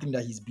it's something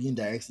that he's being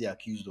directly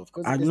accused of.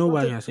 Because I it's know not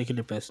why a, you're taking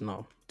the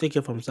personal. Take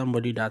it from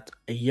somebody that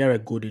a year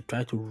ago they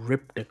tried to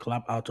rip the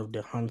club out of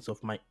the hands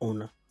of my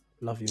owner.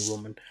 Love you,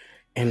 Roman.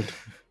 And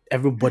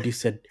everybody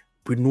said,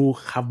 we no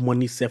have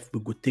money safe, we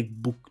go take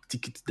book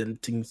tickets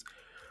and things.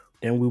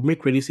 Then we'll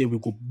make ready say we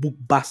go book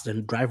bus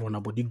and drive on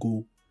our body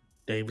go.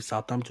 Then it be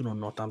Southampton or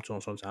Northampton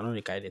or something. I don't know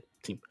the kind of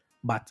team.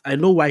 But I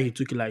know why he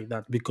took it like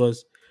that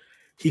because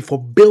he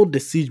forbuilt the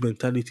siege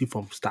mentality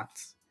from start.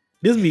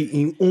 This be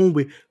in own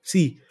way.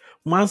 See,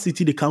 Man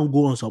City, they can't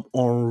go on some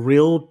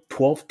unreal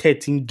 12,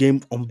 13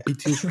 game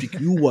unbeaten streak.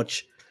 You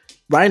watch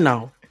right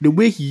now, the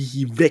way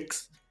he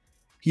vex,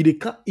 he they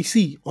can't you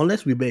see,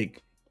 unless we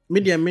beg.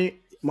 Media me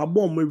my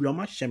bomb maybe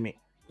I'm shame.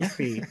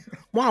 Yeah,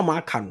 more am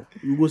I can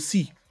you go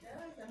see.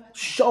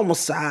 Show me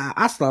sir.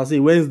 Arsenal say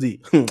Wednesday.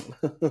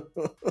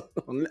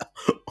 unless,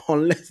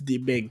 unless they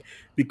beg.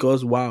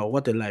 Because wow,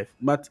 what a life.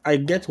 But I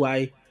get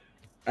why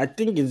I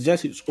think it's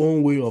just its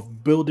own way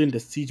of building the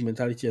siege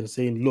mentality and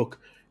saying, look,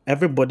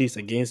 everybody's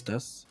against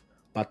us,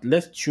 but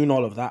let's tune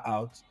all of that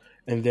out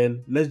and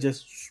then let's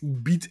just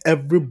beat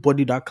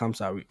everybody that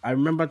comes our way. I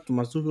remember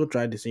Thomas Tuchel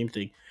tried the same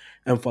thing,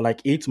 and for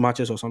like 8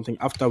 matches or something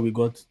after we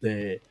got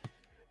the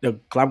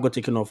club got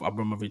taken off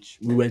Abramovich,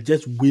 we were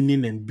just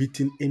winning and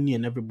beating any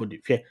and everybody.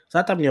 Yeah, so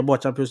that time you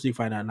bought Champions League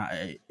final,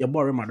 you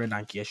bought Real Madrid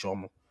and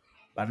Kieshomo,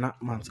 but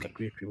not man's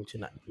create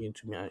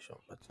into me and show.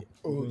 But yeah.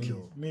 okay,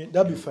 No, me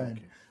that'd be okay, fine.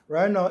 okay.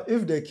 Right now,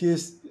 if the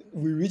case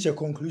we reach a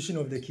conclusion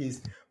of the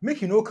case,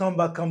 make you no come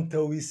back, come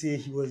tell we say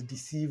he was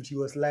deceived, he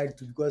was lied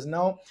to, because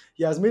now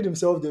he has made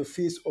himself the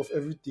face of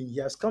everything. He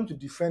has come to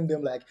defend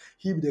them like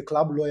he be the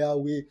club lawyer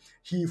way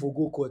he for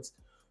go court.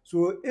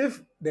 So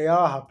if they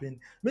are happen,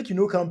 make you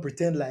no come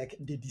pretend like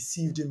they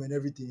deceived him and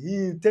everything.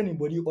 He tell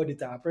anybody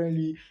auditor.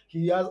 Apparently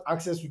he has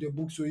access to the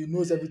book, so he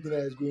knows everything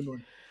that is going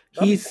on.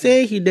 That'd He be cool.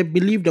 say he they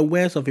believe the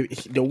words of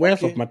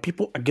Okay, my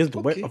people against the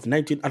word okay. of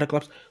 19 other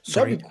clubs. That'd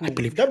Sorry, be I cool.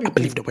 believe That'd I be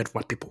believe the cool. word of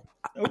my people.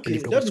 I believe Okay,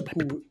 the that'd words be of my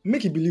people. cool.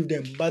 Make you believe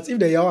them. But if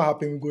they are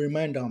happen, we go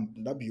remind them.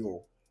 That'd be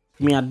all.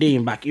 Me a day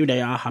in back. If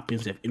that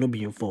happens, if it not be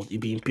your fault, it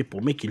be in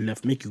people. Make you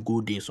left, make you go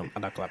there some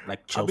other club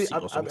like Chelsea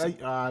or something.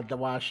 The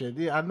wash.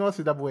 I know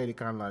see that way they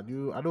can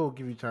land. I don't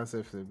give you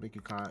chances to make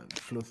you can't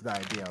float the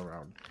idea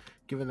around.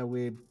 Giving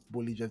away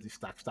bully just the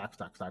stack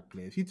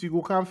players. He too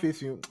go can't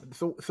face you.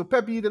 So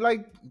Pepe they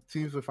like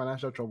teams with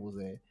financial troubles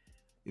there.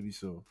 Maybe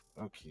so.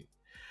 Okay.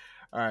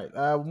 All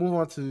right. Move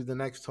on to the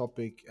next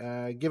topic.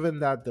 Given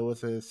that there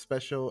was a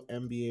special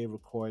NBA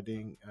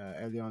recording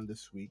early on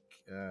this week,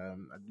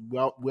 we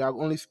are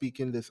only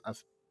speaking this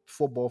as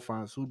football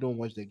fans who don't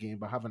watch the game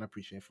but have an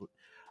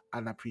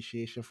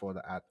appreciation for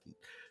the athlete.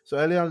 So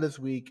early on this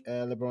week,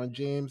 LeBron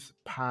James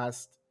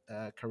passed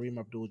Kareem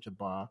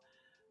Abdul-Jabbar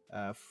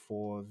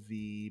for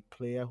the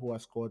player who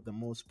has scored the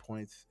most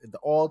points, the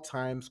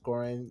all-time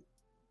scoring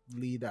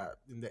leader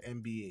in the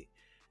NBA.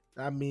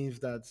 That means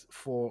that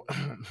for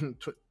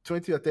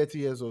 20 or 30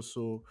 years or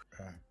so,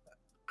 Right.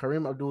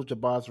 Kareem Abdul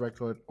Jabbar's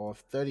record of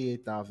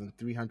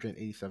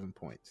 38,387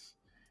 points.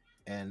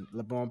 And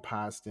LeBron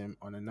passed him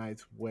on a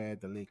night where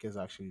the Lakers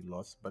actually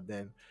lost. But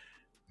then,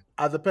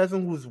 as a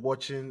person who's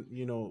watching,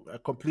 a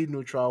complete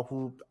neutral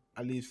who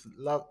at least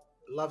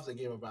loves the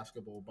game of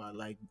basketball, but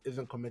like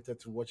isn't committed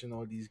to watching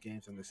all these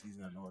games in the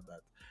season and all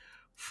that.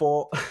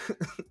 For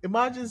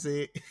imagine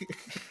say,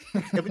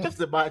 if you just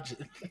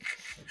imagine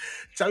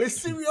Charlie,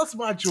 serious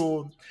match,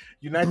 oh.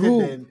 United Bro,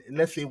 then,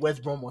 let's say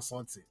West Brom or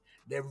something.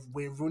 Then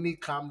when Rooney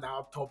come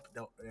now top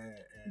the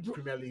bro,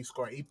 Premier League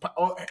score,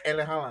 or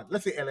Erling Haaland,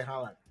 let's say Erling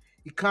Haaland,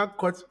 he can't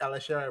cut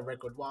Alashira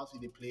record whilst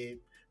he play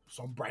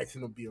some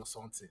Brighton or B or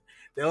something.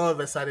 Then all of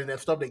a sudden they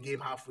stop the game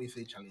halfway,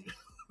 say Charlie,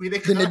 we they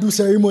then they can't, do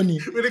ceremony.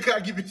 we they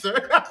can't give it, sir.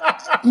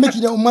 Make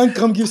it a man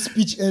come give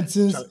speech and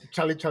things.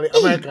 Charlie, Hey,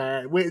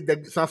 America, wait, the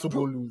Sansu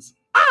bro, lose.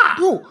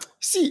 bro,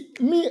 see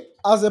me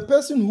as a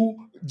person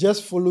who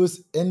just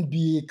follows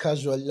NBA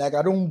casually. Like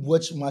I don't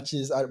watch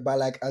matches, but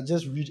like I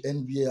just read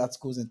NBA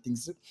articles and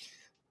things.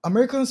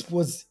 American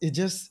sports,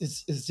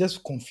 it's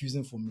just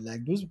confusing for me.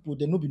 Like those people,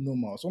 they no be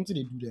normal. Something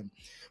they do them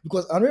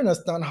because I don't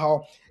understand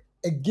how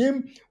a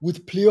game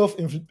with playoff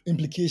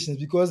implications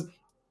because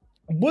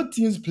both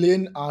teams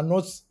playing are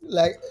not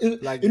like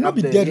Like it not up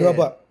be there, dead yeah.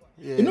 rubber.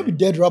 It not Yeah. be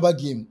dead rubber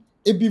game.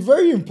 It be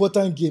very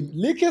important game.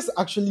 Lakers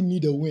actually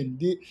need a win.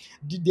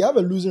 They have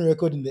a losing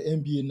record in the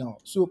NBA now.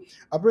 So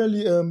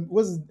apparently,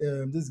 what's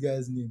this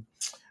guy's name?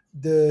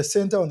 The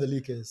center on the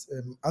Lakers,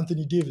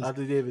 Anthony Davis.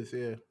 Anthony Davis,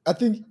 yeah. I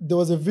think there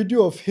was a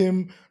video of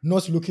him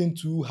not looking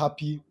too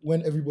happy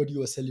when everybody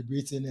was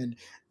celebrating, and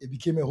it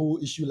became a whole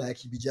issue like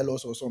he be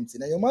jealous or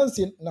something. And your man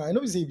saying, "No, I know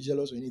he say he be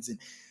jealous or anything."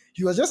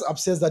 He was just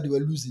upset that they were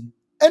losing,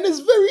 and it's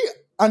very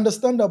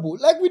understandable.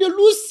 Like we dey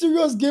lose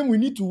serious game, we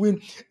need to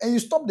win, and you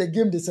stop the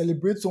game, they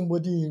celebrate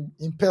somebody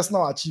in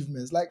personal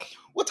achievements. Like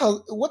what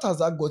has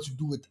that got to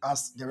do with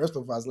us, the rest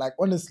of us? Like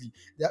honestly,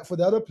 for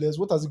the other players,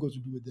 what has it got to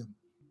do with them?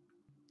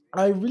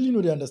 I really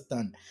know they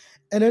understand.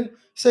 And then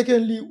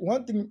secondly,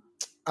 one thing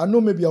I know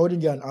maybe I wouldn't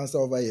get an answer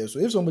over here. So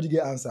if somebody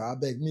get answer, I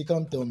beg me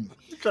come tell me.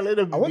 Charlie,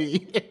 don't I be want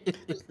me.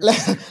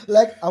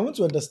 like I want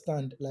to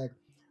understand like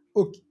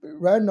okay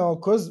right now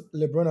because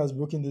LeBron has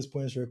broken this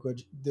points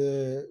record.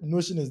 The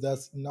notion is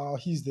that now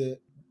he's the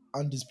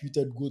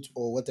undisputed goat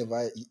or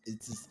whatever it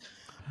is.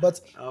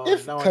 But Oh,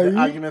 if that one, the Kareem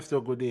argument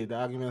still go there. The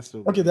argument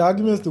still go okay, the there.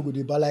 argument still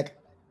good, but like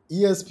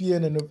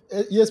ESPN and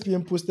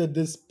ESPN posted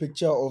this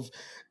picture of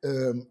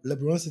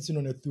LeBron sitting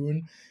on a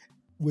throne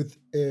with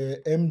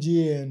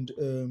MJ and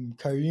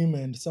Kareem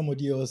and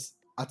somebody else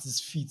at his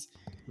feet.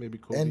 Maybe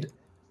Kobe. And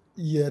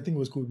yeah, I think it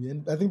was Kobe.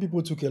 And I think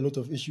people took a lot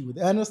of issue with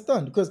it. I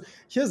understand because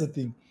here's the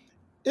thing.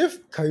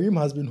 If Kareem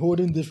has been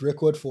holding this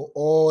record for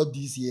all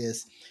these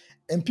years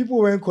and people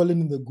weren't calling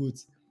him the GOAT,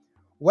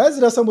 why is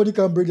it that somebody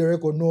can break the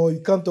record? No, you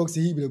can't talk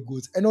to him be the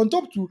GOAT. And on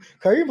top too,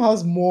 Kareem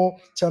has more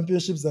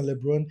championships than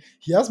LeBron.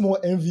 He has more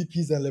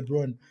MVPs than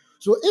LeBron.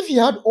 So if he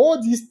had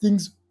all these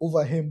things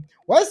over him,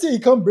 why say he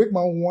can't break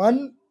my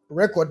one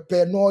record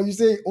per? No, you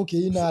say okay,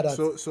 you know that.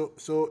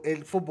 So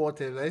in football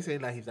terms, are you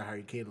saying that he's a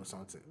hurricane or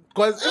something?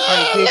 Because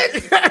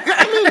if hurricane, Like,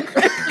 I mean,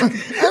 I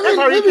if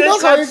mean, maybe hurricane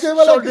that's how he can't came.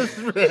 But show like, this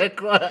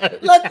record,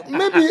 like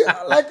maybe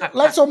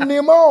like some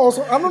Neymar or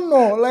so. I don't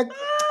know. Like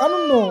I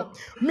don't know.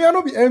 Me, I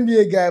don't be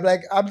NBA guy.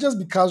 Like I'm just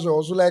be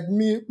casual. So like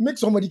me, make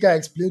somebody can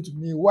explain to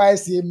me why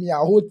say me I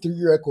hold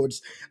three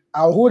records.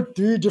 I hold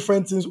three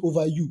different things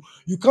over you.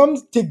 You can't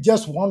take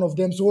just one of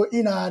them. So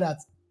in that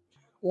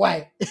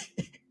why?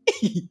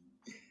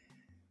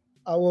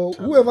 I will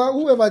Charlie.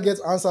 whoever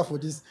gets answer for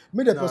this,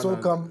 may the No, person no,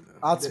 come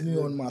at me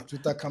on the, my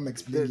Twitter, come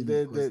explain the give me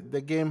the because the,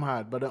 the game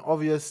hard, but then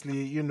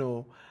obviously,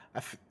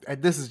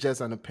 this is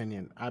just an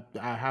opinion. I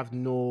have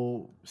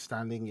no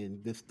standing in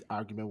this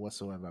argument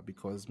whatsoever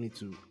because me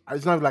too.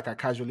 It's not like I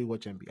casually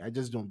watch NBA. I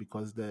just don't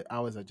because the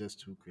hours are just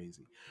too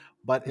crazy.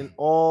 But in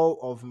all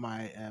of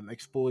my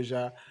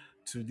exposure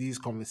to these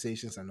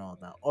conversations and all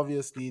that,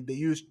 obviously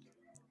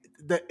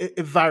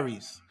it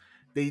varies.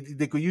 They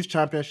could use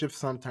championships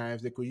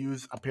sometimes. They could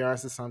use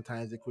appearances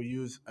sometimes. They could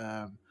use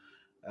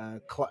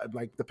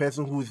like the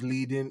person who's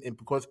leading, and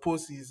because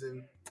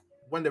postseason,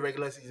 when the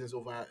regular season is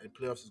over and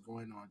playoffs is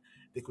going on,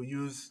 they could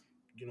use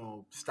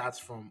stats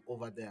from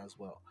over there as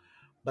well.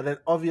 But then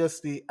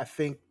obviously, I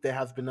think there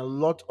has been a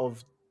lot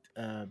of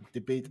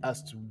debate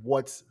as to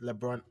what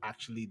LeBron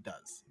actually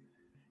does,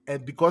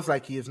 and because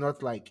like he is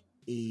not like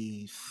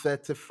a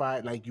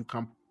certified, like you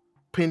can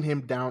pin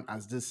him down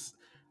as this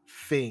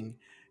thing.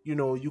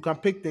 You can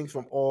pick things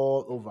from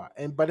all over.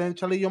 And but then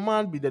Charlie, your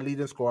man be the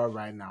leading scorer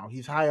right now.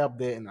 He's high up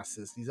there in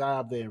assists. He's high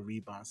up there in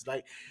rebounds.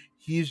 Like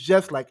he's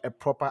just like a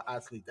proper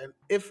athlete. And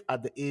if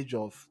at the age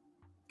of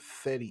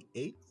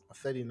 38 or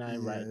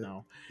 39 right yeah,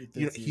 now,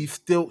 it he's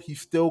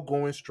still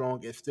going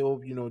strong and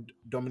still,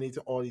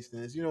 dominating all these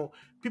things.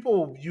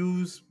 People will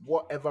use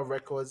whatever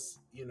records,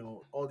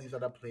 all these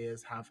other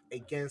players have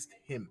against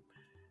him,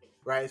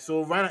 right?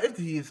 So right now, if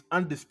he is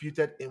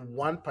undisputed in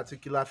one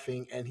particular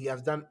thing and he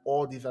has done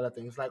all these other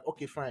things, like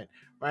okay, fine.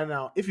 Right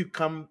now, if you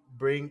come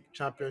bring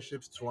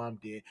championships to him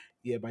there,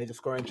 yeah, but he's a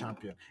scoring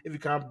champion. If you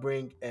can't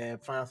bring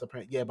finals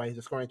appearance, yeah, but he's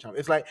a scoring champion.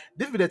 It's like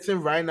this be the thing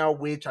right now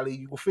where Charlie,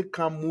 you fit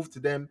can't move to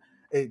them.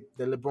 The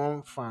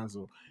LeBron fans,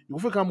 oh, you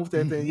fit can't move to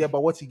anything. Yeah,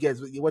 but what he gets.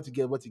 So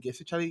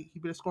Charlie, he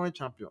be the scoring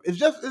champion. It's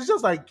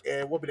just like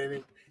what be the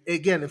name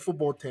again in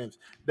football terms,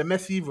 the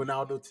Messi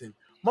Ronaldo thing.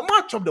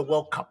 Mama chop the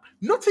World Cup.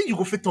 Nothing you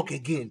go fit talk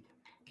again.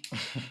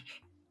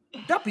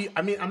 That be,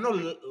 I mean, I'm not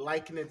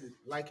likening it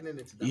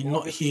to that, He but not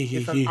obviously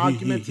it's an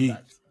argument to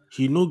that.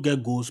 he no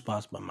get goals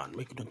past my man.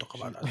 Make you don't talk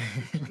about that.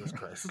 Jesus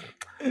Christ.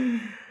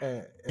 He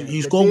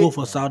The scored goal day,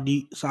 for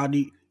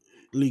Saudi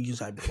league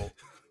inside before.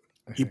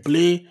 He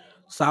play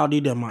Saudi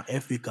them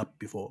at FA Cup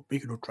before.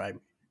 Make you don't try me.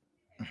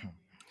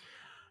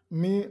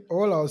 Me,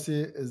 all I'll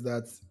say is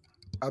that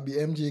I'll be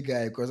MJ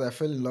guy because I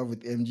fell in love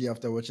with MJ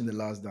after watching The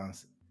Last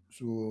Dance.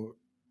 So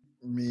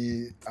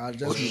me, I'll Oh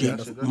just yeah, maybe shit,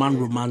 understand. man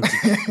was different.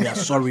 romantic. We are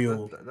sorry,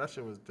 oh. That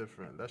shit was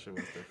different. That shit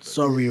was different.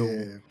 Sorry, oh.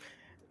 Yeah,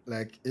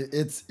 like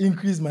it's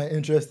increased my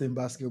interest in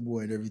basketball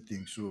and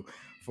everything. So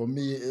for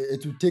me,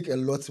 it will take a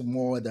lot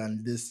more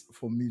than this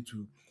for me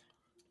to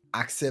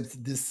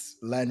accept this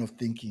line of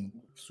thinking.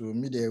 So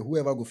me there,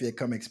 whoever go fear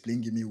come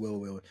explain, give me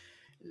well.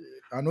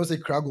 I know say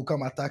Crag will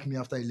come attack me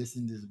after he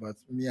listen this, but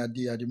me I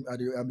be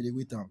the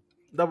wait am.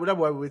 That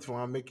why we wait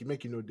for him, make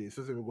you know this.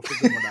 So we go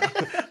figure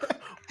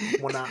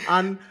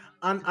mona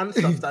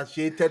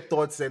unsubstantiated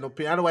thoughts and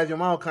opinion. Otherwise, your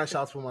man can't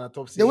shout from on the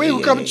top. Say, The way hey, you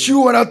hey, come hey,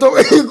 chew when I talk,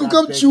 you could I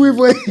come beg chew it you,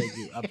 for I beg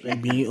you, I It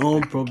beg be you. your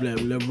own problem.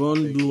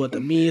 LeBron Beg do you. what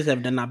means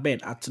have done a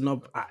bet. Acting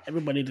up.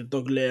 Everybody to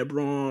talk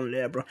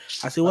LeBron.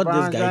 I say what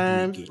this LeBron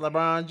guy do James, again?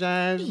 LeBron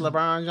James, Hey,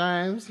 LeBron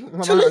James,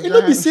 Charlie, LeBron it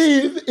not be James. say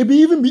it be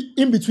even be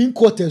in between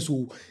quarters.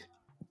 So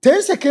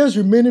 10 seconds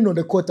remaining on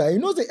the quarter. You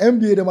know the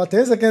NBA them at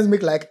 10 seconds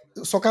make like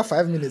soccer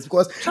 5 minutes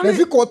because if Charlie,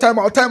 you call time.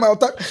 If you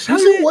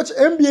Charlie, watch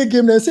NBA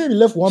game, then say you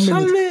left 1 minute.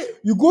 Charlie.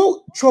 You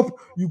go chop,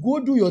 you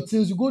go do your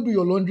things, you go do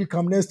your laundry,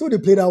 come then still they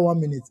play that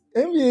 1 minute.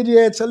 NBA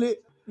there, Charlie,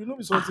 you know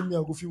be something me I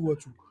go feel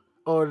watch you.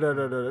 Oh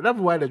no. That's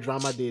why the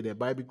drama day there,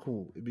 but it'd be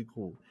cool. It'd be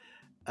cool.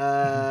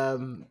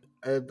 Um,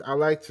 I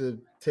like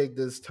to take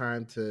this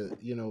time to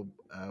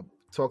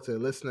talk to the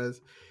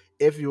listeners.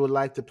 If you would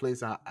like to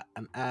place an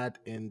ad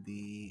in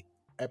the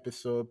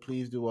episode,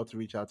 please do want to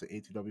reach out to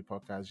ATW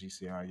Podcast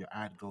GCR. Your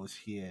ad goes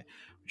here.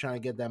 We're trying to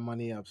get that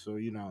money up, so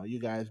you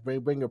guys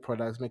bring your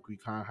products. Make we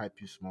can't hype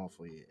you small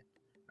for you.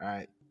 All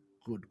right,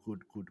 good.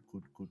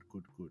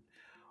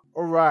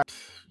 All right.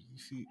 You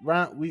see,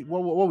 right?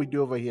 What we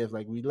do over here is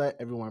like we let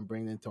everyone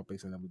bring in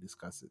topics and then we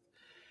discuss it.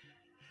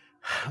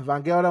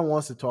 Van Gelder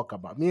wants to talk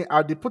about me.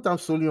 I'll put them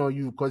solely on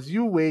you because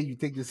you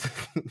take this,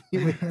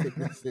 you way you take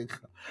this thing.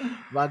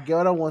 Van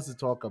Gelder wants to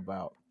talk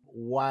about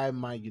why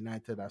Man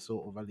United are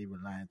so overly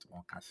reliant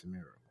on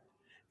Casemiro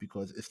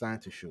because it's starting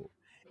to show,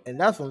 and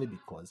that's only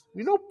because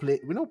we don't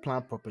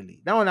plan properly.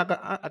 That one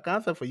I can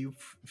answer for you,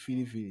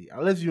 Philly,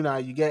 unless you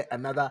get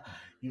another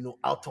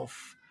out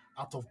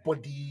of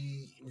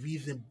body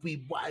reason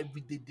why we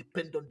they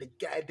depend on the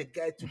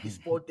guy to be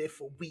sport there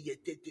for we.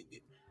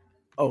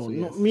 Oh So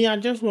no, yes. me. I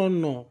just want to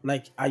know.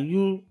 Like, are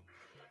you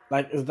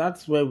like? Is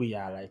that where we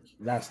are? Like,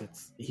 that's it.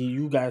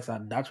 You guys are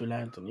that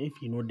reliant on. If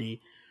if you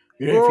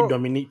Bro,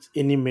 dominate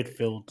any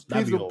midfield,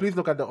 that be all. please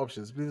look at the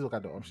options. Please look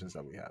at the options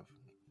that we have.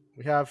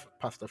 We have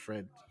Pastor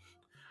Fred.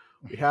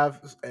 We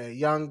have a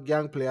young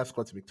player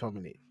Scott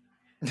McTominay.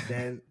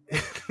 Then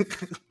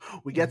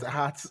we get a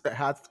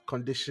heart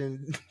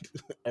condition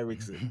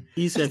Ericsson.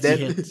 If he Then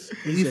hits,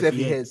 If he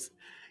he hits.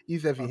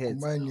 hits. If he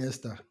hits. Combine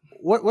Niesta.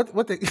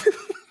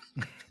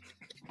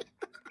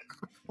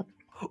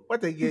 What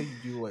What again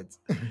you do what?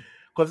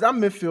 Because that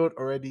midfield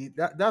already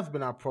that's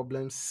been our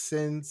problem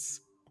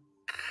since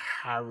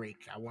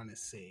Carrick. I want to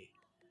say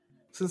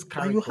since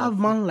But you Carrick have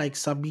left. man like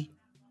Sabi.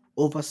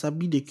 Over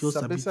Sabi, they kill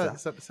Sabitza.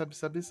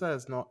 Sabisa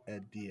is not a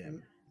DM.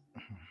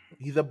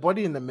 He's a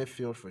body in the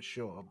midfield for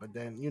sure, but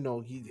then he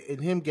in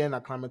him getting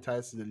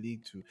acclimatized to the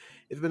league too.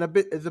 It's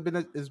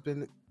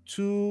been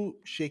two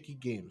shaky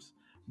games,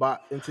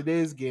 but in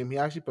today's game he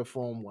actually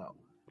performed well.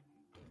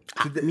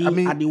 Today, I Me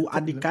mean,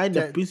 at the kind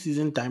of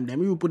preseason time, then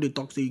people put the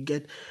talk so you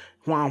get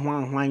one,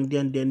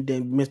 then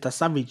Mr.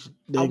 Savage,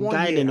 I the want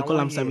guy here, then they I call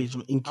want him here, Savage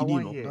in I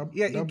want Kidino. here. That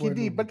Yeah, in that boy no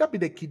Kiddy, but good. that be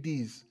the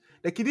kiddies.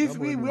 The That kiddies,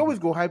 boy we no always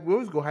good. go hype. We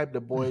always go hype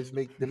the boys.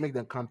 Make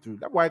them come through.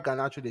 That's why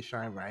Garnacho they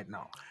shine right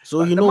now. So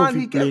But you the know if man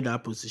he he get played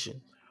that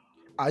position.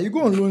 Are you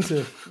going loan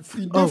safe?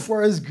 He did Oh,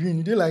 Forest Green.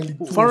 He did like League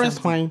Two or Forest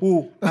something. Wine.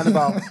 who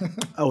Hannibal.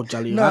 Oh,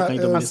 Charlie, how Nah, can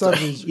you tell me this story?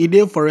 Savage. He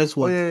did Forest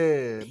Oh what? yeah,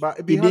 yeah, yeah. But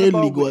it be He did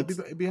Hannibal. League what?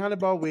 It be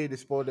Hannibal way they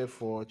spoiled it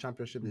for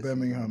championship this season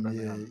with Birmingham.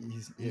 Birmingham. Yeah,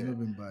 he's Yeah, not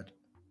been bad.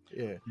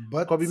 yeah.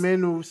 But Kobe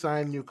Menu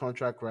signed new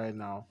contract right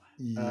now.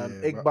 yeah,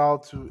 but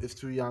Iqbal too is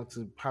too young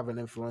to have an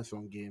influence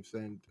on games,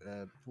 and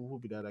who will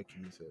be the other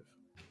key serve?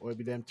 Or it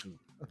be them two.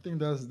 I think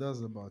that's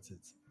about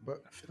it.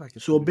 But I feel like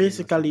it's So Kobe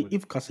Menu or basically, somebody.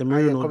 if Ah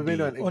Casemiro yeah, not Kobe Menu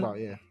there, and on Iqbal.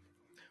 Yeah,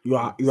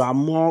 yeah. you are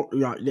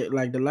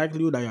like the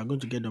likelihood that you are going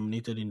to get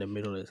dominated in the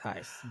middle is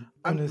high.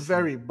 I'm honestly,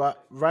 very,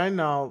 but right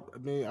now, I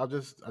mean, I'll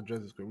just address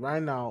this quick.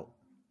 Right now,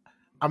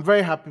 I'm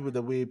very happy with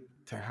the way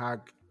Ten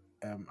Hag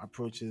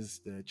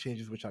approaches the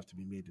changes which have to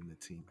be made in the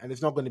team, and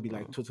it's not going to be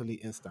like Mm, totally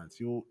instant.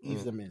 You'll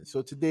ease mm, them in.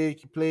 So today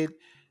he played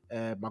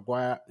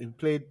Maguire, he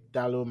played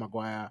Dallo,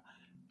 Maguire,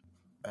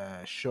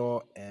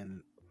 Shaw,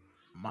 and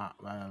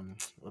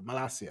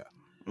Malasia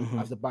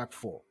mhm. as the back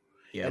four,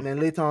 Yeah. and then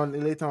later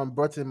on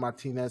brought in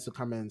Martinez to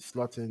come and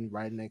slot in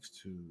right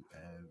next to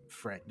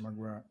Fred.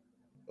 Maguire.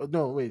 Oh,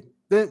 no, wait.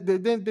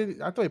 Then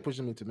I thought he pushed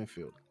him into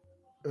midfield.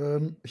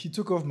 He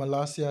took off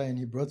Malasia and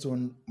he brought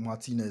on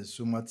Martinez.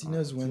 So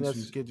Martinez went to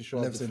Martinez came to show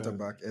up left center defense.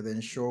 back, and then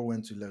Shaw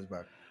went to left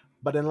back.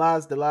 But then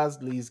the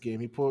last Leeds game,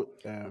 But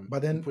he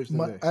then pushed him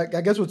there.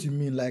 I guess what you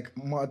mean. Like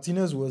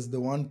Martinez was the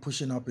one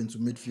pushing up into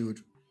midfield,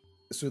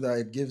 so that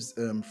it gives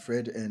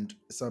Fred and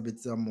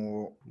Sabitzer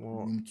more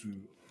More room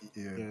to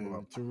go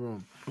up. to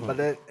room. But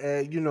Mm.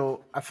 then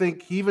I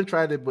think he even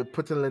tried it with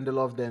putting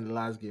Lindelof there in the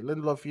last game.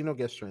 Lindelof,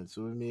 get strength.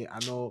 So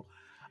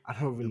I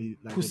don't The really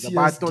like the guy.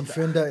 But I pussiest thought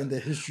defender in the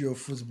history of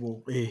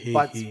football. Hey,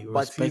 but he's a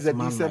respect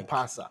man decent like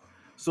passer.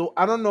 So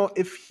I don't know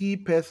if he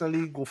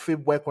personally go fit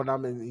work on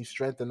him in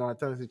strength and all. I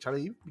tell him,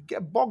 Charlie, you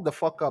get bogged the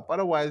fuck up.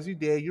 Otherwise, you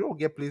don't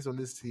get placed on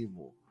this team.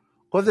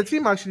 Because the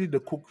team actually the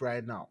cook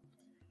right now.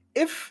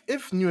 If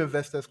new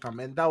investors come,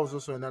 and that was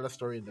also another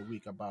story in the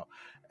week about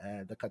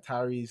the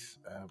Qataris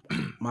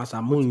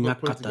Masa munya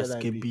putting together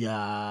a bid.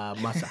 kataskepia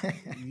masa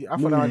I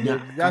thought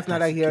munya that's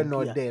neither here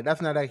nor kataskepia. there.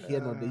 That's neither here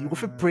nor there. You go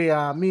for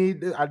prayer. Me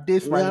at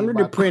this We are one, not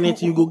the but praying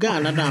it. You go get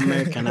another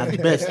American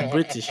at best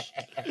British.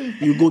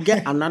 You go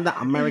get another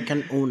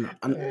American owner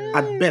and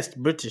at best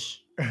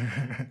British.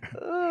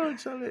 oh,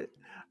 Charlie.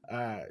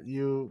 But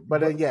then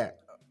But yeah,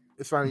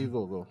 it's fine. You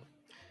go.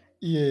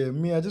 yeah,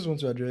 me, I just want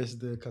to address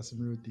the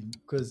Casemiro thing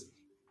because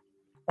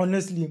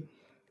honestly,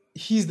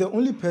 he's the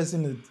only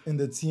person in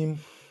the team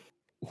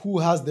who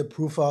has the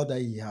profile that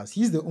he has.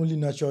 He's the only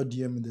natural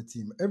DM in the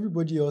team.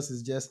 Everybody else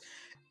is just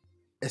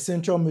a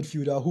central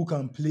midfielder who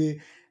can play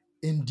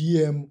in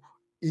DM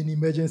in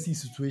emergency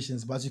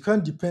situations, but you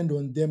can't depend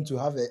on them to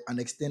have an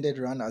extended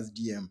run as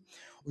DM.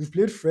 We've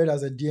played Fred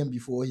as a DM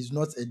before, he's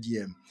not a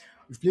DM.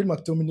 We've played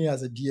McTominay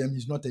as a DM,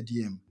 he's not a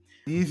DM.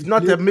 He's We've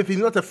not a played, myth. He's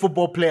not a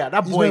football player.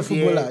 That he's not boy a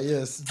there. footballer,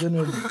 yes,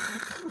 generally.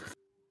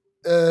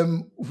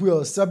 Who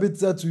else?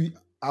 Sabitzer to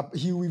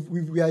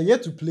we are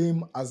yet to play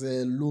him as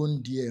a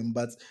lone DM,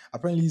 but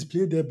apparently he's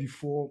played there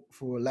before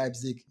for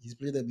Leipzig. He's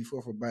played there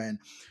before for Bayern,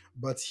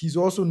 but he's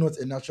also not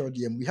a natural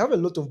DM. We have a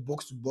lot of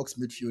box to box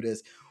midfielders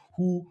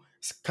who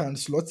can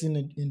slot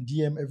in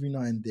DM every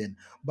now and then,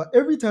 but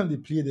every time they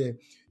play there,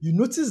 you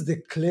notice the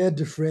clear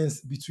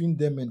difference between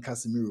them and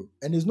Casemiro,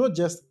 and it's not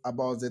just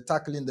about the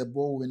tackling, the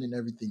ball winning,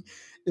 everything.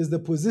 It's the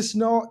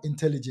positional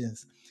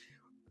intelligence.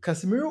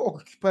 Casemiro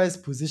occupies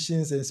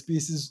positions and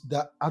spaces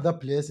that other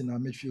players in our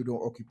midfield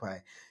don't occupy.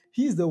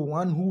 He's the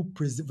one who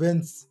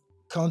prevents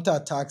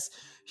counterattacks.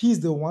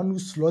 He's the one who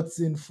slots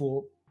in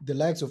for the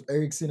likes of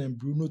Ericsson and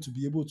Bruno to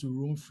be able to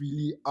roam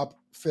freely up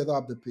further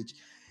up the pitch.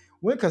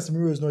 When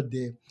Casemiro is not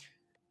there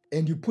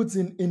and you put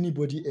in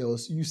anybody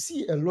else, you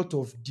see a lot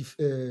of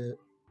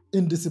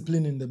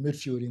indiscipline in the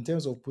midfield in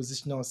terms of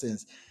positional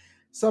sense.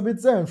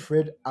 Sabitzer and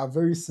Fred are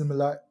very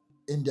similar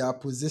in their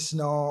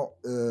positional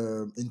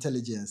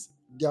intelligence.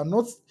 They are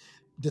not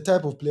the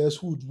type of players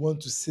who would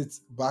want to sit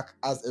back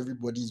as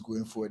everybody is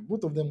going forward.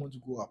 Both of them want to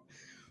go up.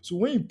 So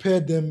when you pair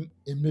them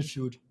in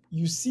midfield,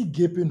 you see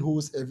gaping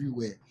holes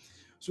everywhere.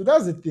 So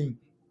that's the thing.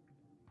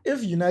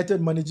 If United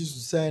manages to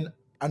sign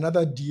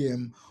another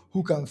DM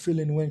who can fill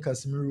in when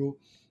Casemiro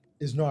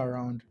is not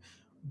around,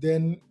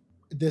 then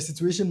the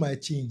situation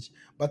might change.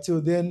 But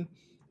till then,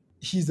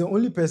 he's the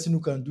only person who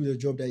can do the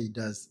job that he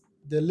does.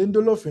 The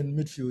Lindelof in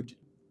midfield,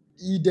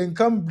 He then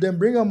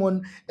bring him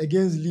on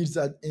against Leeds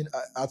at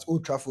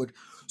Old Trafford.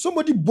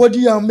 Somebody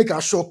body and make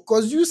a shock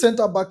because you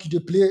centre back you dey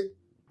play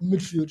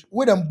midfield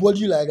with them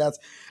body like that.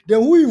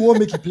 Then who you want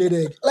make you play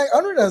there? Like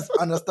I don't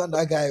understand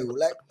that guy.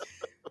 Like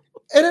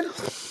and then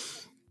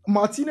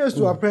Martinez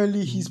too. Mm.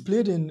 Apparently, he's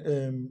played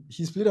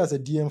as a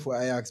DM for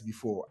Ajax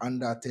before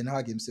under Ten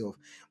Hag himself.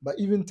 But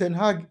even Ten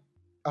Hag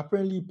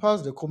apparently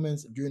passed the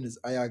comments during his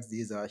Ajax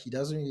days that he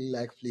doesn't really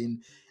like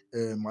playing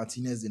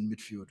Martinez in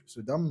midfield.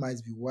 So that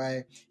might be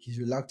why he's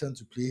reluctant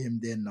to play him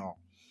there now.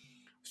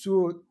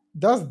 So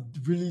that's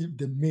really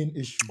the main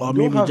issue. Or You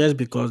don't maybe have just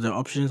because the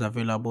options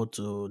available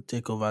to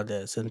take over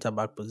the centre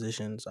back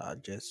positions are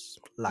just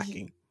he,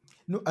 lacking.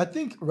 no. I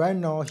think right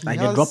now he Like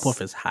the drop off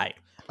has. is high.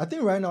 I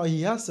think right now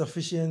he has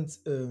sufficient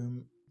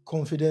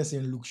confidence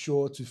in Luke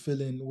Shaw to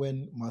fill in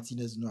when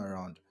Martinez is not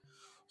around.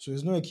 So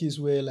it's not a case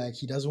where like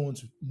he doesn't want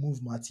to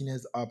move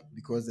Martinez up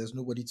because there's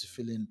nobody to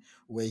fill in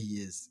where he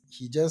is.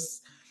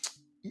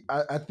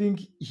 I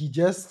think he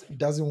just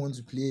doesn't want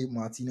to play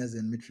Martinez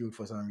in midfield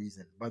for some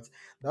reason. But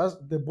that's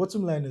the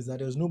bottom line is that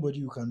there's nobody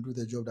who can do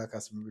the job that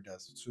Casemiro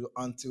does. So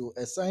until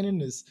a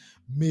signing is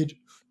made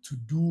to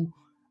do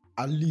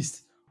at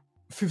least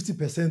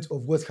 50%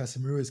 of what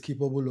Casemiro is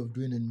capable of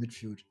doing in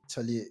midfield,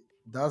 Charlie,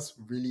 that's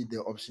really the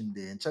option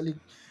there. And Charlie,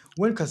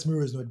 when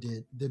Casemiro is not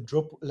there, the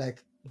drop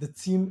like the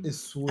team is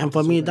so And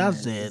for me,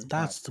 disorganized. It's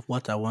bad. that's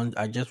what I want.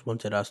 I just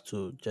wanted us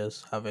to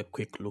just have a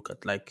quick look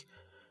at. Like,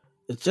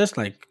 it's just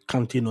like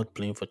Kante not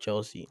playing for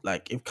Chelsea.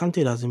 Like, if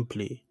Kante doesn't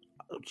play,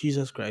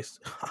 Jesus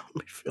Christ,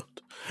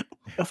 midfield,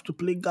 we have to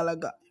play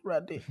Gallagher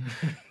right there.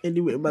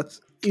 Anyway, but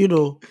you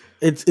know,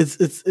 it's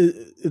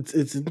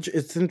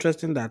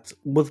interesting that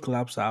both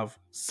clubs have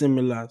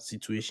similar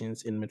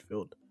situations in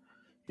midfield.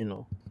 You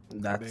know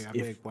that I if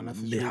beg. When a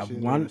they have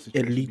situation, when the one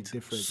situation be elite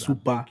different, I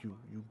super beg you.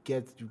 You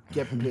get players.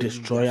 You are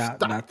destroyer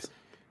that stacked.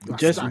 You are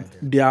just stacked.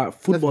 their Let's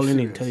be footballing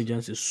serious.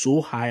 intelligence is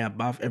so high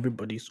above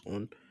everybody's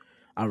own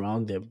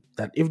around them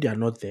that if they are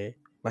not there,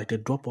 like the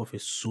drop off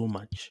is so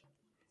much.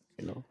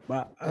 You know,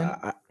 but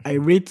And I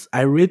rate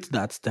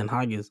that Ten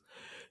Hag is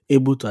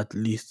able to at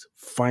least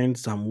find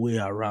some way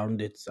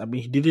around it. I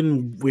mean, he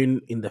didn't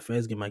win in the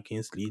first game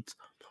against Leeds,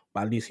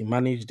 but at least he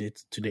managed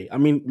it today. I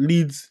mean,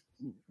 Leeds,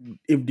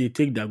 if they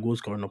take their goal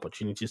scoring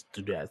opportunities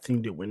today, I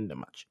think they win the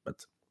match.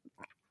 But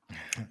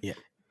yeah,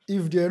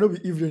 if they not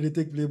be if they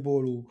take play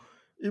ball, oh,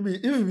 if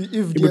it'll be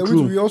they which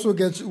true. we also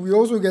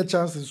get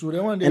chances. So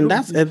then one they And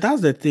don't be play.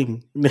 that's the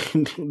thing.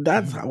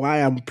 That's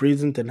why I'm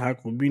praising Ten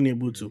Hag for being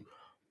able to,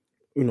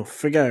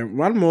 figure out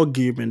one more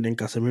game and then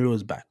Casemiro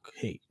is back.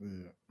 Hey,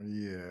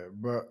 Yeah,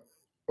 but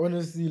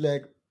honestly,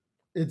 like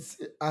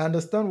I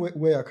understand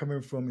where you're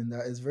coming from in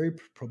that it's very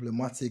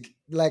problematic.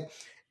 Like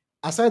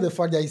aside the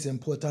fact that it's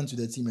important to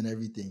the team and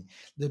everything,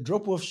 the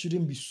drop off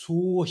shouldn't be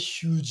so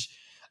huge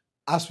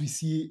as we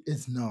see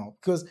it now.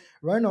 Because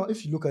right now,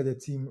 if you look at the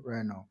team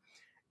right now,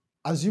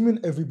 assuming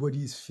everybody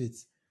is fit,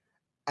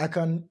 I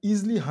can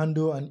easily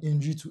handle an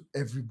injury to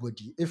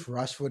everybody. If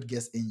Rashford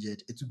gets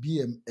injured, it would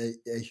be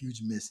a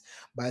huge miss.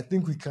 But I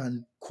think we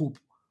can cope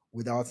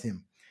without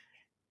him.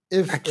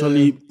 If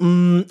actually,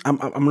 I'm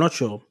not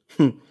sure.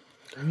 me,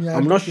 I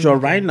I'm don't not think sure.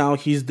 we Right can. now,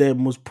 he's the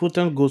most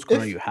potent goal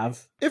scorer If you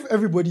have. if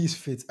everybody is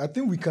fit, I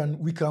think we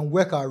can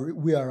work our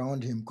way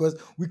around him because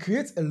we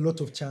create a lot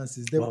of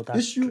chances. The Well, that's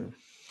issue true.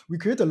 we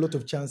create a lot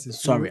of chances.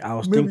 Sorry, So I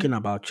was maybe thinking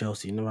about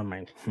Chelsea. Never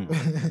mind.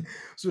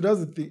 so that's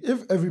the thing.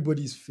 If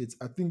everybody is fit,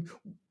 I think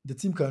the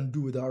team can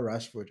do without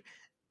Rashford.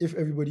 If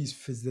everybody is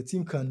fit, the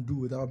team can do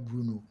without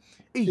Bruno.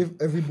 Hey,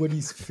 If everybody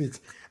is fit,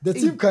 the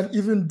hey. team can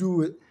even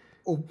do it.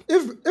 Oh,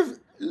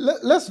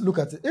 let's look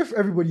at it. If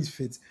everybody is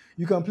fit,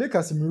 you can play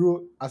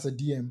Casemiro as a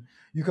DM.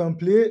 You can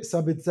play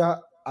Sabitzer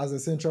as a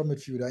central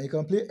midfielder. You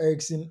can play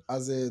Ericsson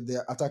as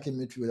the attacking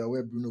midfielder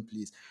where Bruno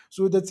plays.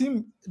 So the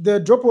team, the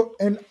drop off,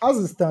 and as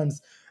it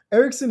stands,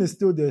 Ericsson is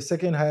still the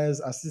second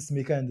highest assist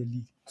maker in the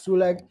league. So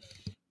like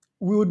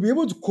we would be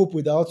able to cope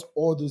without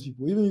all those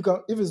people. Even you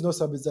can, if it's not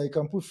Sabitzer, you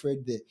can put Fred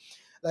there.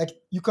 Like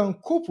you can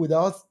cope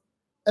without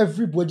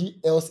everybody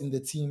else in the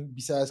team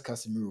besides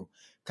Casemiro.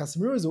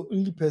 Casemiro is the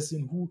only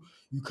person who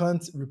you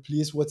can't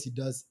replace what he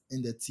does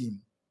in the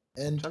team,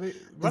 and Charlie, it's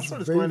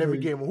Rashford is very scoring every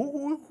very. game.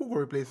 Who will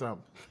replace him?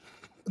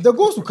 The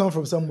goals will come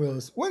from somewhere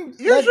else. When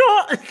You like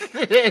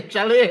sure?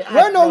 Charlie, I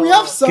right now we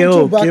have know.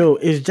 Sancho back.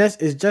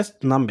 It's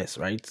just numbers,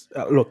 right?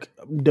 Look,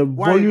 the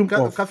Why volume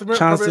of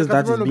chances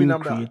that is Casemiro no be being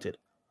number? created.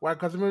 Why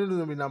Casemiro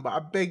no be number? I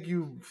beg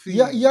you,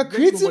 Yeah, see, you're make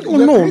creating. nobody Oh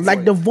You're no, talk like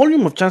creating. the boy.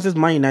 volume of chances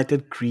Man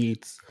United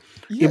creates.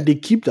 Yeah, If they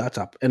keep that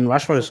up and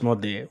Rashford is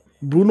not there,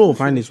 Bruno will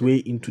find his way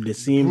into the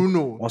same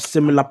Bruno, or I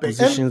similar beg you,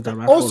 positions that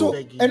Rashford also will.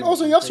 beg and you,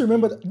 also I you have to beg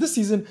remember you. that this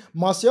season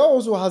Martial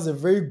also has a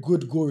very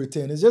good goal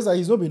return. It's just that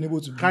he's not been able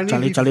to beat Can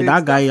he it. be Charlie, fit?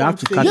 that guy, That's you what have I'm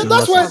to cut Yeah, your saying.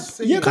 that's That's what why. I'm losses.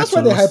 Yeah, saying. that's Cut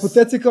why your the losses.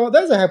 hypothetical.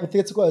 That's a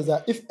hypothetical is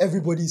that if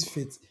everybody's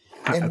fit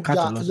and Cut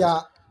your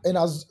losses.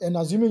 and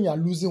assuming you're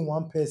losing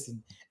one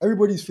person,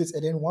 everybody's fit,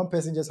 and then one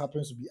person just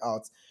happens to be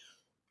out,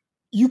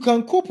 you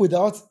can cope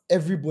without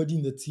everybody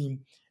in the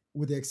team,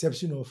 with the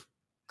exception of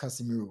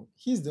Casemiro.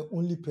 He's the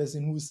only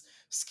person whose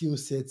skill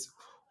set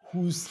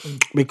who's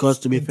Because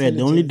to be fair,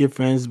 the only intelligent.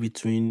 difference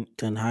between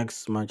Ten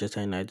Hag's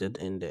Manchester United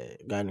and the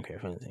guy in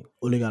referencing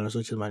Ole Gunnar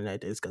Solskjaer's Man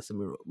United is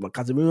Casemiro. But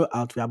Casemiro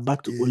out, we are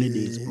back to Ole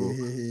days, bro.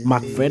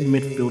 McFred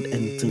midfield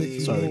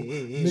and sorry,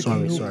 Make you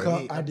sorry, no sorry.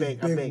 come I at the beg,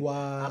 I beg beg, I one,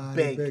 at the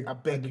beg, beg, I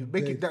at beg the you.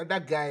 Make it beg,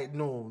 that guy.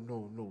 No,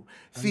 no, no.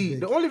 at the See,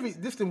 the beg. only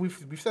this thing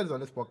we've said it on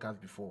this podcast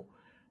before.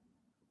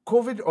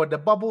 COVID or the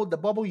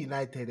bubble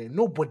United, and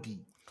Oh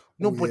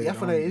nobody. yeah, I that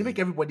feel one like it be. make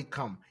everybody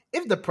come.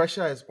 If the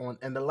pressure is on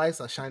and the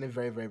lights are shining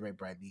very, very, very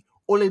brightly,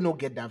 Ole no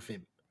get that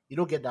film. You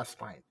don't get that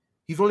spine.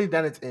 He's only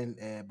done it in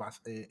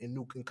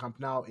in Camp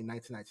Nou in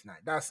 1999.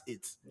 That's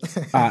it.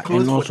 We And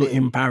close for also them.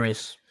 in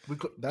Paris. We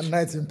could, That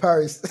night in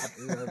Paris.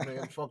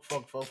 man, fuck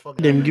that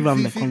Them night. give him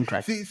See, the see, see,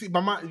 contract. see,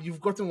 Mama,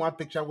 you've gotten one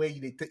picture where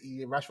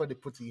Rashford they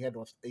put a hand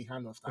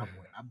on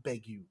Starboy. I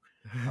beg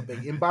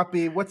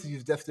Mbappe. What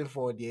is destined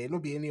for there? No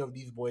be any of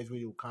these boys where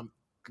you come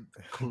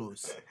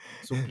close.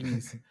 So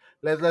please,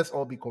 let's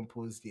all be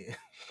composed here.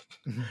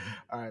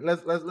 All right,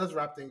 let's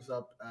wrap things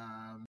up.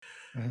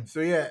 So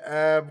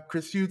yeah,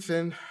 Chris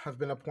Hughton has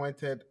been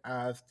appointed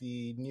as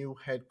the new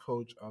head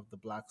coach of the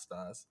Black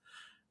Stars,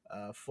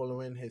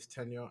 following his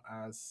tenure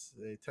as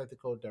the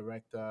technical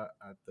director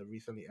at the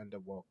recently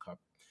ended World Cup.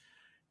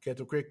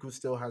 Keto Kweku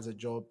still has a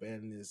job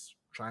and is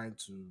trying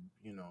to,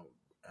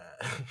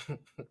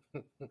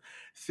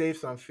 save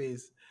some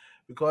face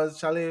because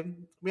Charlie,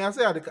 me I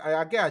say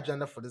I get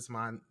agenda for this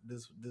man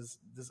this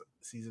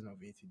season of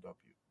ATW.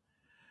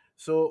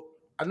 So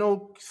I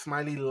know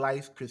Smiley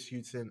likes Chris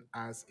Hughton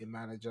as a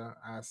manager,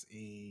 as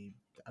a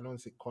I don't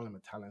say call him a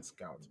talent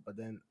scout, but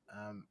then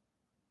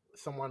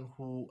someone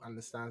who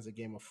understands the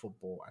game of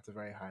football at a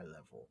very high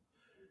level.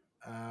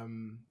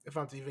 If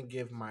I'm to even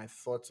give my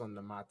thoughts on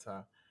the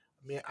matter,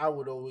 I mean, I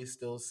would always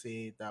still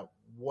say that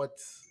what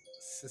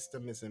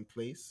system is in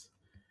place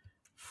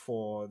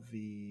for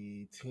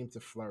the team to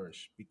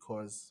flourish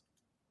because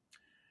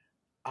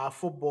our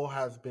football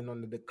has been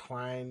on the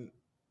decline.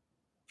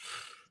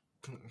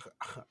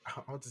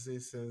 I want to say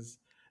since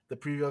the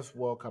previous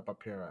World Cup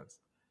appearance,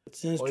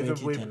 Since or even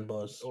way, 2010,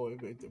 boss.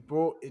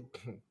 bro,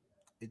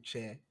 it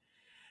chair.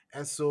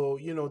 And so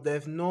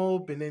there's no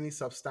been any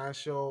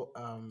substantial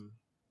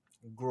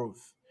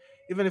growth.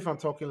 Even if I'm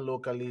talking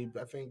locally,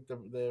 I think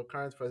the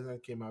current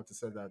president came out to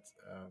say that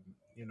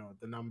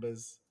the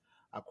numbers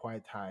are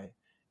quite high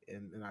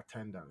in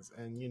attendance,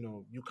 and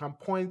you can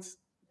point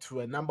to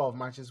a number of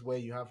matches where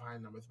you have high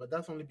numbers, but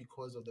that's only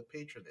because of the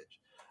patronage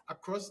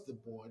across the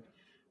board.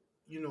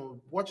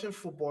 Watching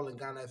football in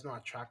Ghana is not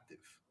attractive,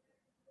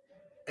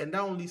 and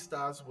that only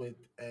starts with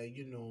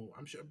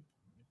I'm sure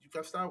you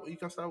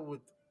can start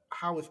with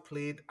how it's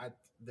played at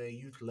the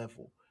youth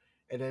level,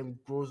 and then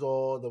grows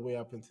all the way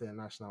up into the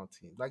national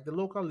team. Like the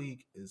local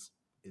league is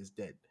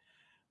dead.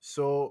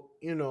 So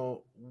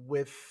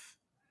with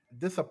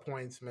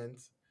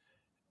disappointment,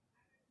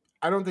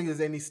 I don't think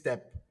there's any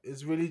step.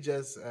 It's really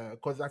just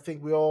because I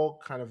think we all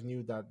kind of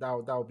knew that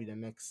would be the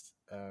next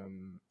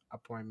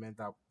appointment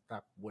that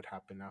would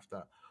happen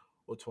after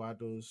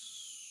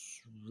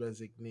Otuado's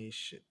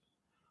resignation.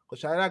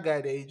 Because that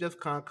guy there, he just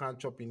can't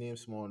chop your name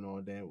small,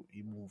 no, then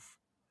he move.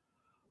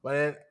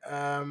 But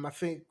I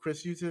think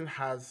Chris Hughton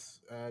has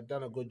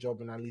done a good job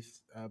in at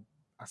least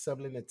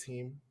assembling a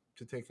team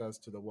to take us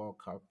to the World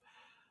Cup.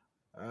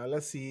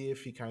 Let's see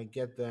if he can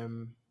get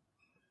them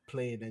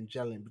playing and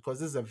gelling because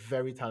this is a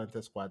very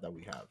talented squad that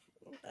we have.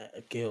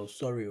 Okay, oh,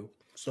 sorry,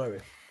 sorry.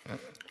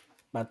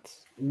 But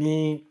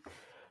me,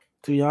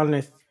 to be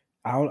honest,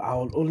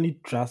 I'll only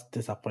trust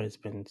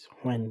disappointment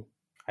when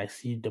I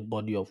see the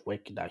body of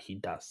work that he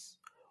does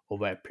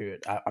over a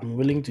period. I'm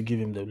willing to give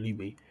him the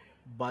leeway,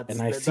 But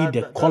and I that, see that,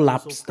 the that that's also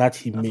collapse that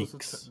he that's also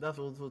makes. that's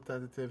also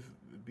tentative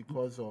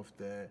because of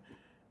the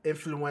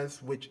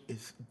influence which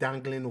is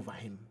dangling over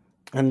him.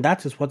 And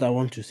that is what I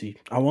want to see.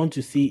 I want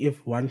to see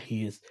if one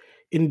he is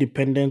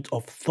independent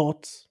of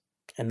thoughts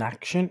and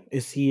action.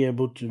 Is he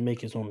able to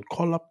make his own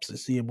call ups?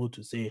 Is he able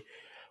to say,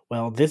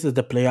 well, this is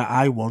the player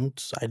I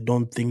want. I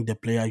don't think the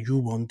player you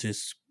want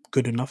is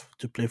good enough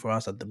to play for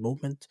us at the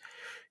moment.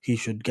 He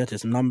should get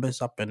his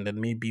numbers up and then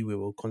maybe we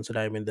will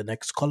consider him in the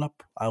next call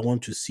up. I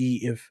want to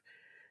see if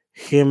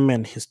him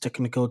and his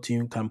technical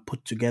team can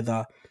put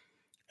together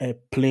a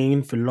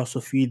playing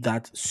philosophy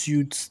that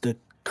suits the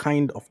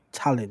kind of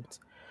talent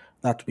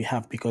that we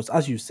have. Because,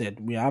 as you said,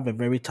 we have a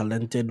very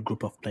talented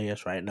group of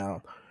players right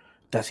now.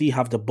 Does he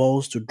have the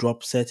balls to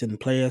drop certain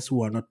players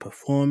who are not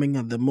performing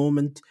at the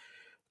moment?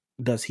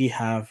 Does he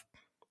have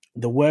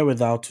the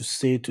wherewithal to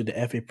say to the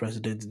FA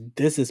president,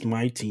 this is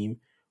my team,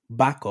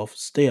 back off,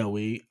 stay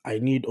away. I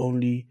need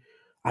only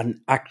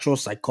an actual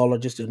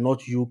psychologist and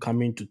not you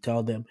coming to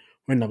tell them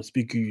when I'm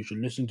speaking, you should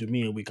listen to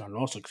me and we can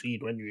all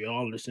succeed when you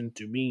all listen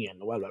to me and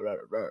blah, blah, blah,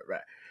 blah,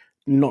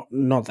 blah.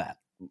 Not that.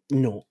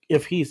 No.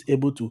 If he is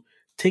able to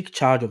take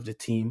charge of the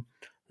team,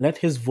 let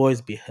his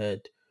voice be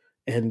heard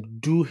and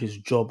do his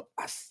job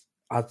as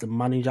the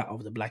manager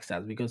of the Black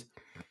Stars because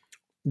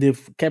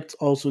they've kept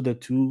also the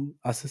two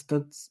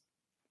assistants.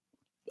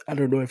 I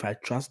don't know if I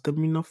trust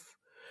them enough,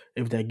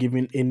 if they're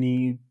giving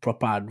any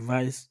proper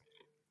advice.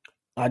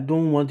 I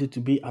don't want it to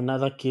be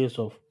another case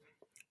of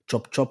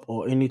chop chop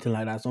or anything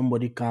like that.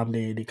 Somebody come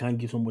there, they can't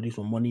give somebody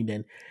some money,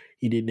 then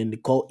they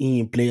call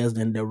in players,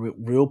 then the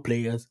real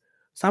players.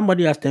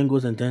 Somebody has 10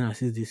 goals and 10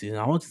 assists this season.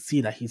 I want to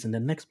see that he's in the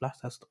next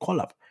Blasters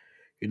call up,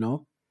 you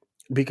know?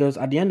 Because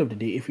at the end of the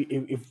day,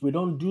 if we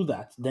don't do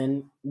that,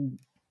 then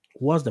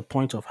what's the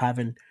point of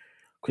having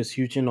Chris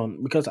Hughton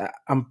on? Because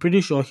I'm pretty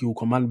sure he will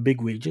command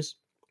big wages,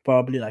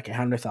 probably like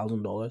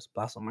 $100,000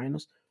 plus or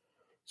minus.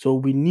 So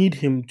we need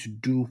him to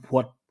do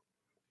what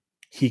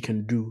he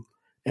can do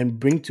and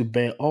bring to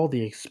bear all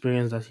the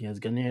experience that he has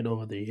garnered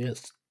over the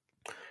years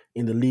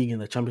in the league, in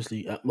the Champions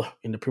League,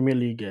 in the Premier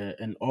League,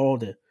 and all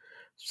the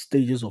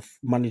stages of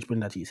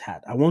management that he's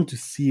had. I want to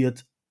see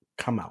it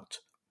come out,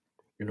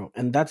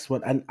 and that's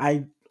what. And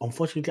I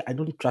unfortunately I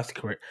don't trust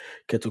Keto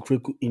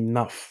Kweku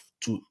enough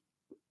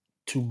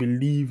to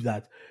believe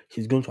that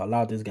he's going to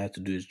allow this guy to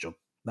do his job.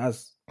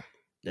 That's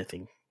the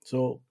thing.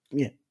 So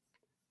yeah,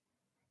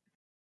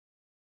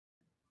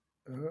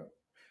 Uh,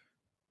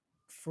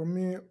 for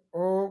me,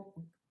 all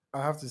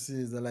I have to say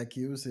is that, like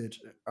you said,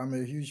 I'm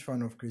a huge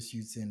fan of Chris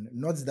Hughton.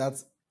 Not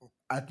that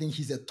I think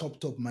he's a top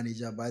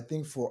manager, but I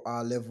think for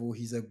our level,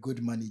 he's a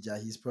good manager.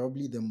 He's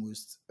probably the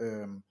most.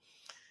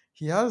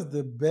 He has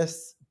the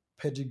best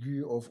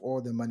pedigree of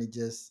all the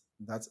managers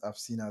that I've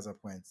seen as a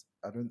point.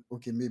 I don't.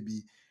 Okay,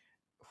 maybe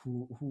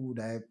who would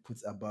I put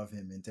above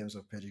him in terms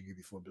of pedigree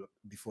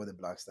before the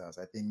Black Stars?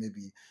 I think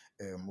maybe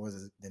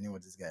the name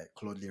of this guy,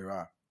 Claude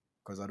Leroy,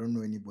 because I don't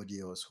know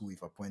anybody else who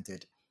we've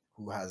appointed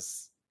who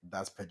has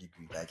that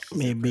pedigree. Like he's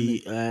a premier.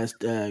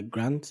 maybe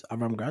Grant,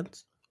 Avram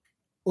Grant.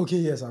 Okay,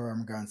 yes,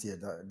 Aram Grant. Yeah,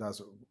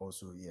 that's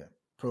also, yeah,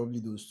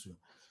 probably those two.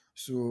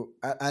 So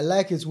I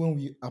like it when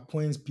we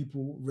appoint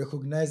people,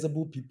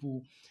 recognizable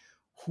people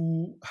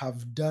who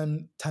have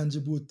done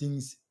tangible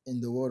things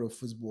in the world of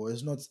football.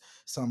 It's not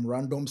some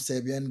random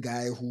Serbian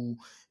guy who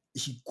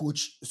he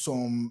coached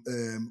some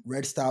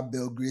Red Star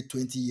Belgrade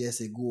 20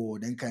 years ago, or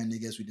then kind of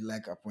niggas we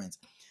like appoint.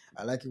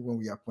 I like it when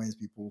we appoint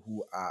people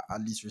who are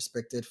at least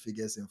respected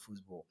figures in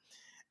football.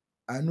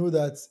 I know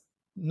that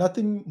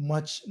nothing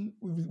much,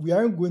 we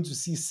aren't going to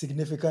see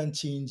significant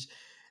change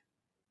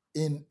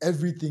in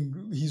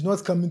everything. He's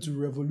not coming to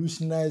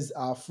revolutionize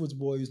our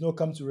football. He's not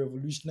coming to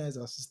revolutionize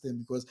our system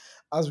because,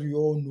 as we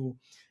all know,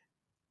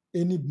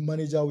 any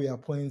manager we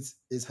appoint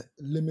is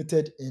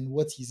limited in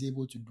what he's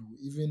able to do.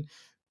 Even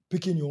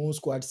picking your own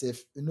squad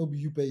safe, it no be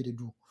you pay to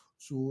do.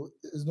 So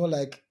it's not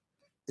like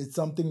it's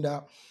something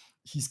that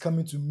he's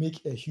coming to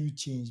make a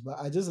huge change. But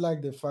I just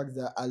like the fact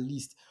that at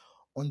least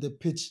on the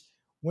pitch,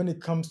 when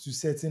it comes to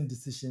certain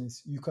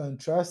decisions, you can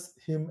trust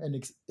him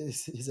and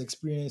his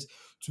experience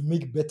to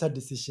make better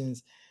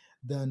decisions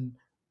than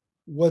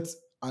what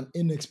an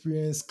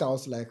inexperienced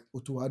scout like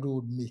Otuado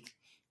would make.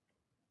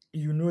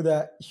 You know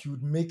that he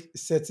would make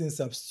certain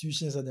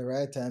substitutions at the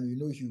right time. You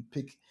know he would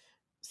pick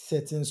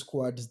certain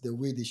squads the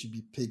way they should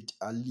be picked.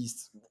 At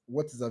least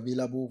what is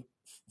available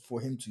for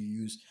him to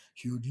use,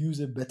 he would use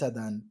it better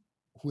than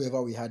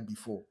whoever we had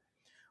before.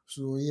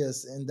 So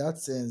yes, in that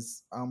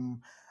sense,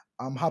 I'm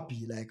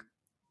happy. Like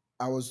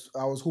I was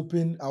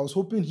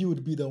hoping he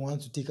would be the one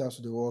to take us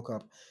to the World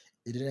Cup.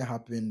 It didn't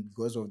happen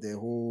because of the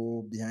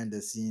whole behind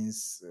the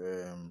scenes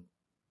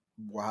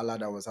wahala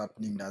that was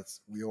happening that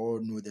we all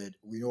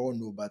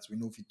know, but we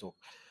know if we talk.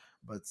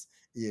 But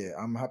yeah,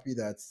 I'm happy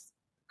that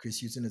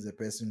Chris Hughton is the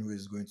person who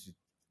is going to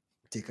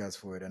take us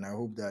forward, and I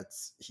hope that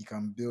he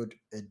can build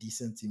a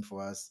decent team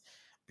for us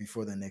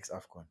before the next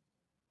AFCON.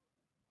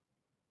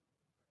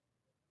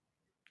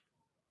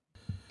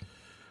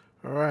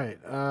 All right.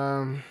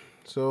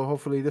 So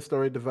hopefully this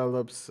story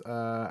develops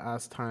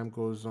as time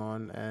goes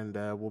on, and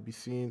we'll be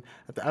seeing.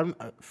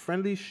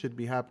 Friendly should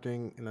be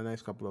happening in the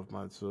next couple of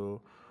months.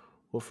 So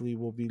hopefully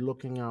we'll be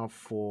looking out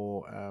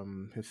for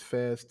his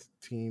first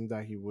team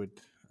that he would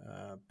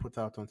put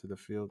out onto the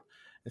field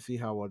and see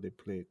how well they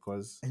play.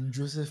 Because And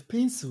Joseph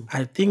Pinsu.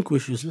 I think we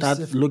should start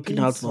Joseph looking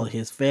out for Pinsu.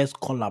 his first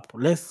call up.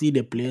 Let's see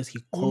the players he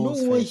We no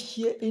calls one first.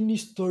 hear any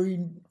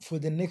story for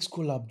the next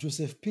collab,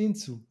 Joseph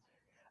Pinto.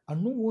 I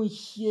no one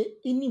hear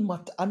any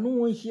matter. I no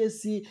one hear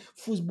say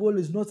football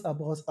is not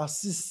about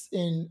assists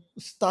and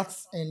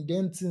stats and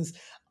them things.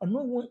 I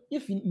no one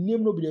if his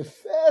name no be the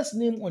first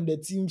name on the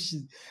team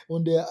sheet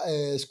on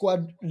the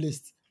squad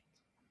list.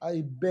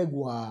 I beg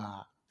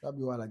wa that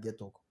be what I get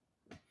talk.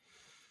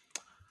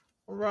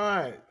 all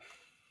right.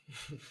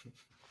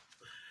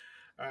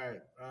 All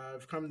right,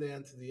 we've come to the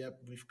end of the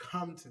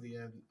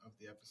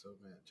episode,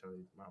 man.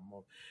 Charlie, my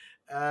mom.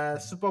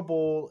 Super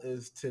Bowl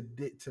is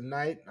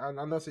tonight.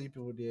 I'm not saying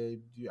people there.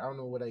 I don't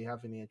know whether you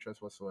have any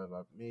interest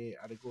whatsoever. Me,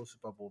 I go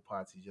Super Bowl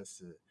party just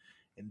to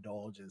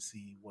indulge and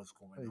see what's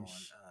going on.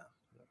 Eish.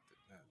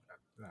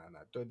 Nah,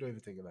 don't even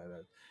think it like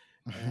that.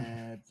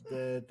 And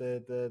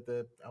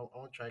I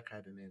won't try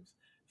kind of names.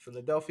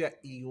 Philadelphia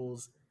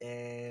Eagles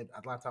and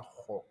Atlanta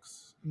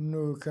Hawks.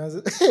 No,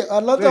 Kansas.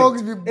 Atlanta Wait,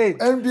 Hawks be hey,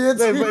 NBA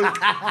wait, team.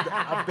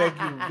 I beg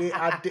you. No.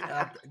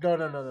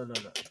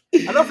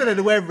 I don't feel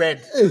they wear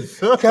red. Hey,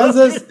 So-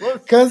 Kansas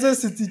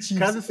City Chiefs.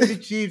 Kansas City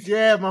Chiefs,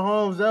 yeah,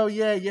 Mahomes. Oh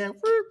yeah.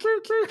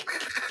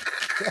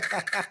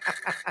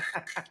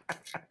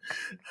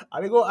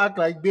 And they go act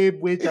like babe,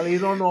 wait, Charlie, you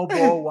don't know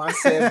ball,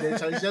 1-7, then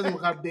Charlie just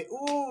look up there,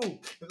 ooh,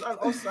 is that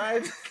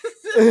offside?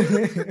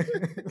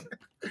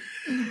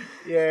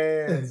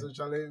 Yeah, so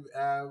Charlie,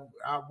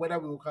 whether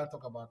we can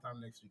talk about time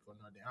next week or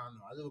not, I don't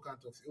know. I just we can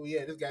talk, oh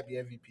yeah, this guy be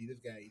MVP, this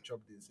guy, he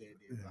chopped this head,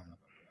 blah, blah, blah, blah.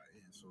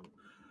 Yeah, so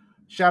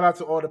shout out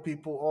to all the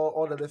people,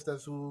 all the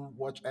listeners who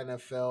watch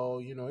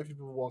NFL. You know, if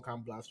people want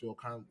can blast, we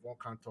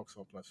can't talk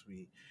surplus.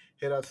 We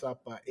hit us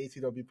up at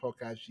ATW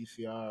Podcast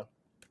GCR,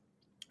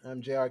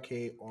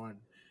 JRK on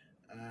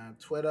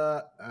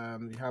Twitter.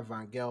 You have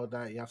Van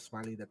Gelder, you have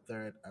Smiley the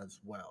Third as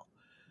well.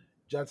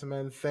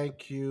 Gentlemen,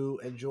 thank you.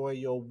 Enjoy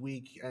your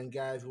week, and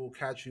guys, we'll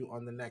catch you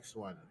on the next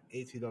one.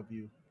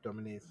 ATW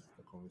dominates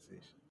the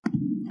conversation.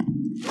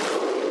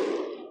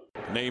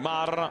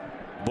 Neymar,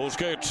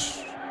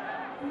 Busquets.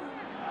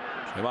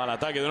 Se va al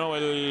ataque de nuevo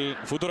el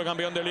futuro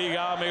campeón de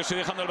Liga. Messi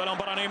dejando el balón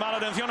para Neymar.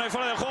 Atención, ahí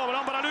fuera del juego.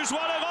 Balón para Luis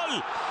Suárez.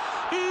 ¡Gol!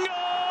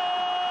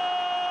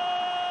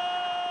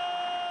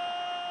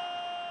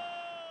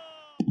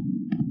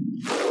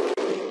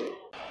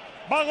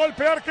 Va a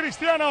golpear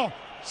Cristiano.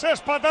 Se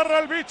espatarra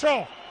el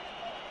bicho.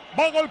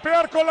 Va a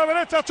golpear con la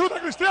derecha. Chuta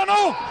Cristiano.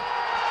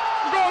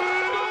 ¡Gol!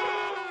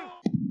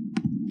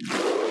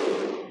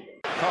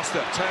 Costa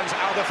turns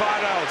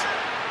Alderweireld.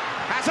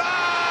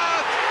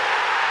 Hazard!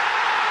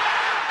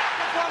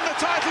 Won the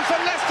title for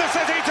Leicester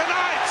City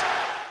tonight.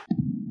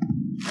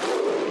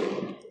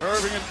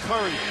 Irving and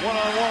Curry,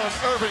 one-on-one.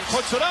 Irving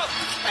puts it up.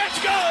 It's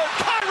good!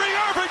 Kyrie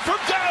Irving from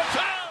downtown!